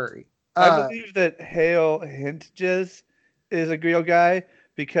rough in a hurry. I believe that Hale Hintges is a real guy,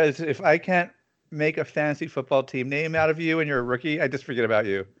 because if I can't make a fantasy football team name out of you and you're a rookie, I just forget about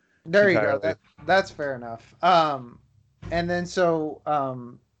you. There you go. That's fair enough. And then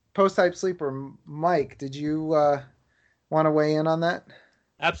post-type sleeper Mike, did you want to weigh in on that?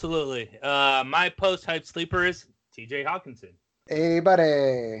 Absolutely. My post-hype sleeper is TJ Hawkinson. Hey,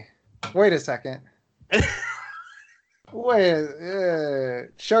 buddy. Wait a second.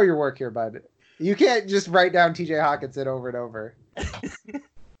 Show your work here, bud. You can't just write down TJ Hawkinson over and over.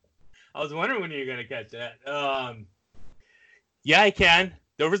 I was wondering when you were going to catch that. Yeah, I can.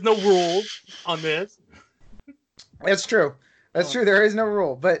 There was no rule on this. That's true. That's true. There is no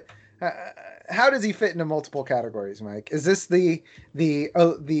rule. But how does he fit into multiple categories, Mike? Is this the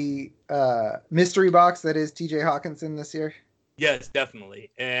mystery box that is TJ Hawkinson this year? Yes, definitely.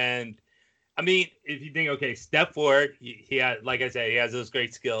 And I mean, if you think, okay, step forward, he had, like I said, he has those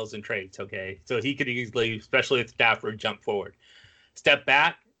great skills and traits. Okay, so he could easily, especially with Stafford, jump forward. Step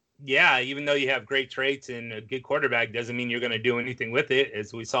back, yeah, even though you have great traits and a good quarterback, doesn't mean you're going to do anything with it,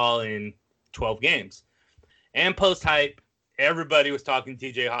 as we saw in 12 games. And post hype, everybody was talking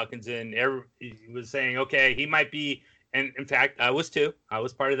TJ Hawkinson. He was saying, okay, he might be, and in fact, I was too. I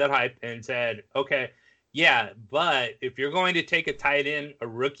was part of that hype and said, okay, yeah, but if you're going to take a tight end, a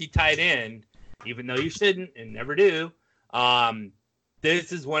rookie tight end, even though you shouldn't and never do,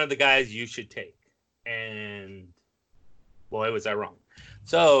 this is one of the guys you should take. And boy, was I wrong.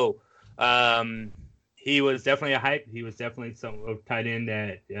 So he was definitely a hype. He was definitely some tight end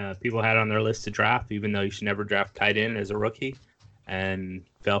that people had on their list to draft, even though you should never draft tight end as a rookie, and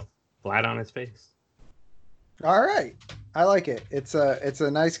fell flat on his face. All right. I like it. It's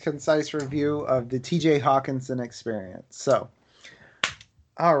a nice, concise review of the TJ Hawkinson experience. So,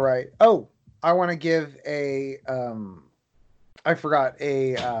 all right. Oh, I want to give a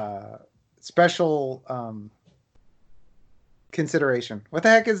special consideration. What the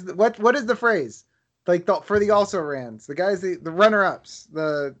heck is what is the phrase? Like for the also rans, the guys, the runner-ups,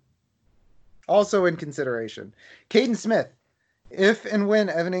 the also in consideration. Caden Smith. If and when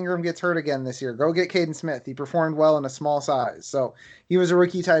Evan Ingram gets hurt again this year, go get Caden Smith. He performed well in a small size. So he was a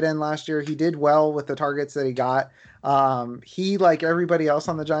rookie tight end last year. He did well with the targets that he got. He, like everybody else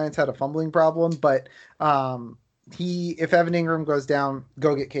on the Giants, had a fumbling problem, but if Evan Ingram goes down,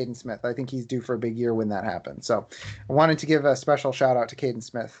 go get Caden Smith. I think he's due for a big year when that happens. So I wanted to give a special shout out to Caden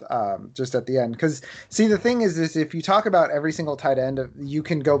Smith just at the end. Because, see, the thing is if you talk about every single tight end, you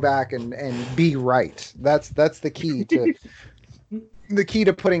can go back and be right. That's the key to the key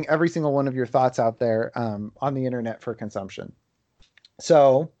to putting every single one of your thoughts out there on the internet for consumption.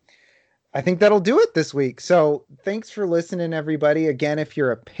 So I think that'll do it this week. So thanks for listening, everybody. Again, if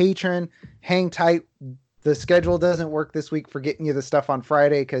you're a patron, hang tight. The schedule doesn't work this week for getting you the stuff on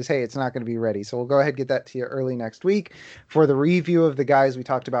Friday because, hey, it's not going to be ready. So we'll go ahead and get that to you early next week for the review of the guys we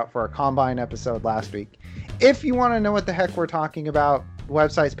talked about for our Combine episode last week. If you want to know what the heck we're talking about, the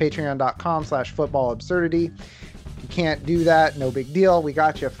website's patreon.com/footballabsurdity. You can't do that, no big deal. We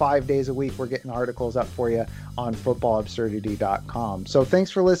got you 5 days a week. We're getting articles up for you on footballabsurdity.com. So thanks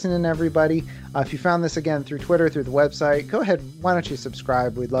for listening, everybody. If you found this again through Twitter, through the website, go ahead. Why don't you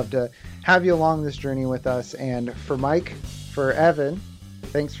subscribe? We'd love to have you along this journey with us. And for Mike, for Evan,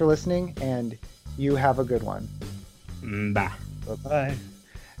 thanks for listening, and you have a good one. Bye. Bye.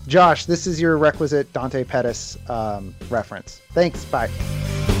 Josh, this is your requisite Dante Pettis reference. Thanks. Bye.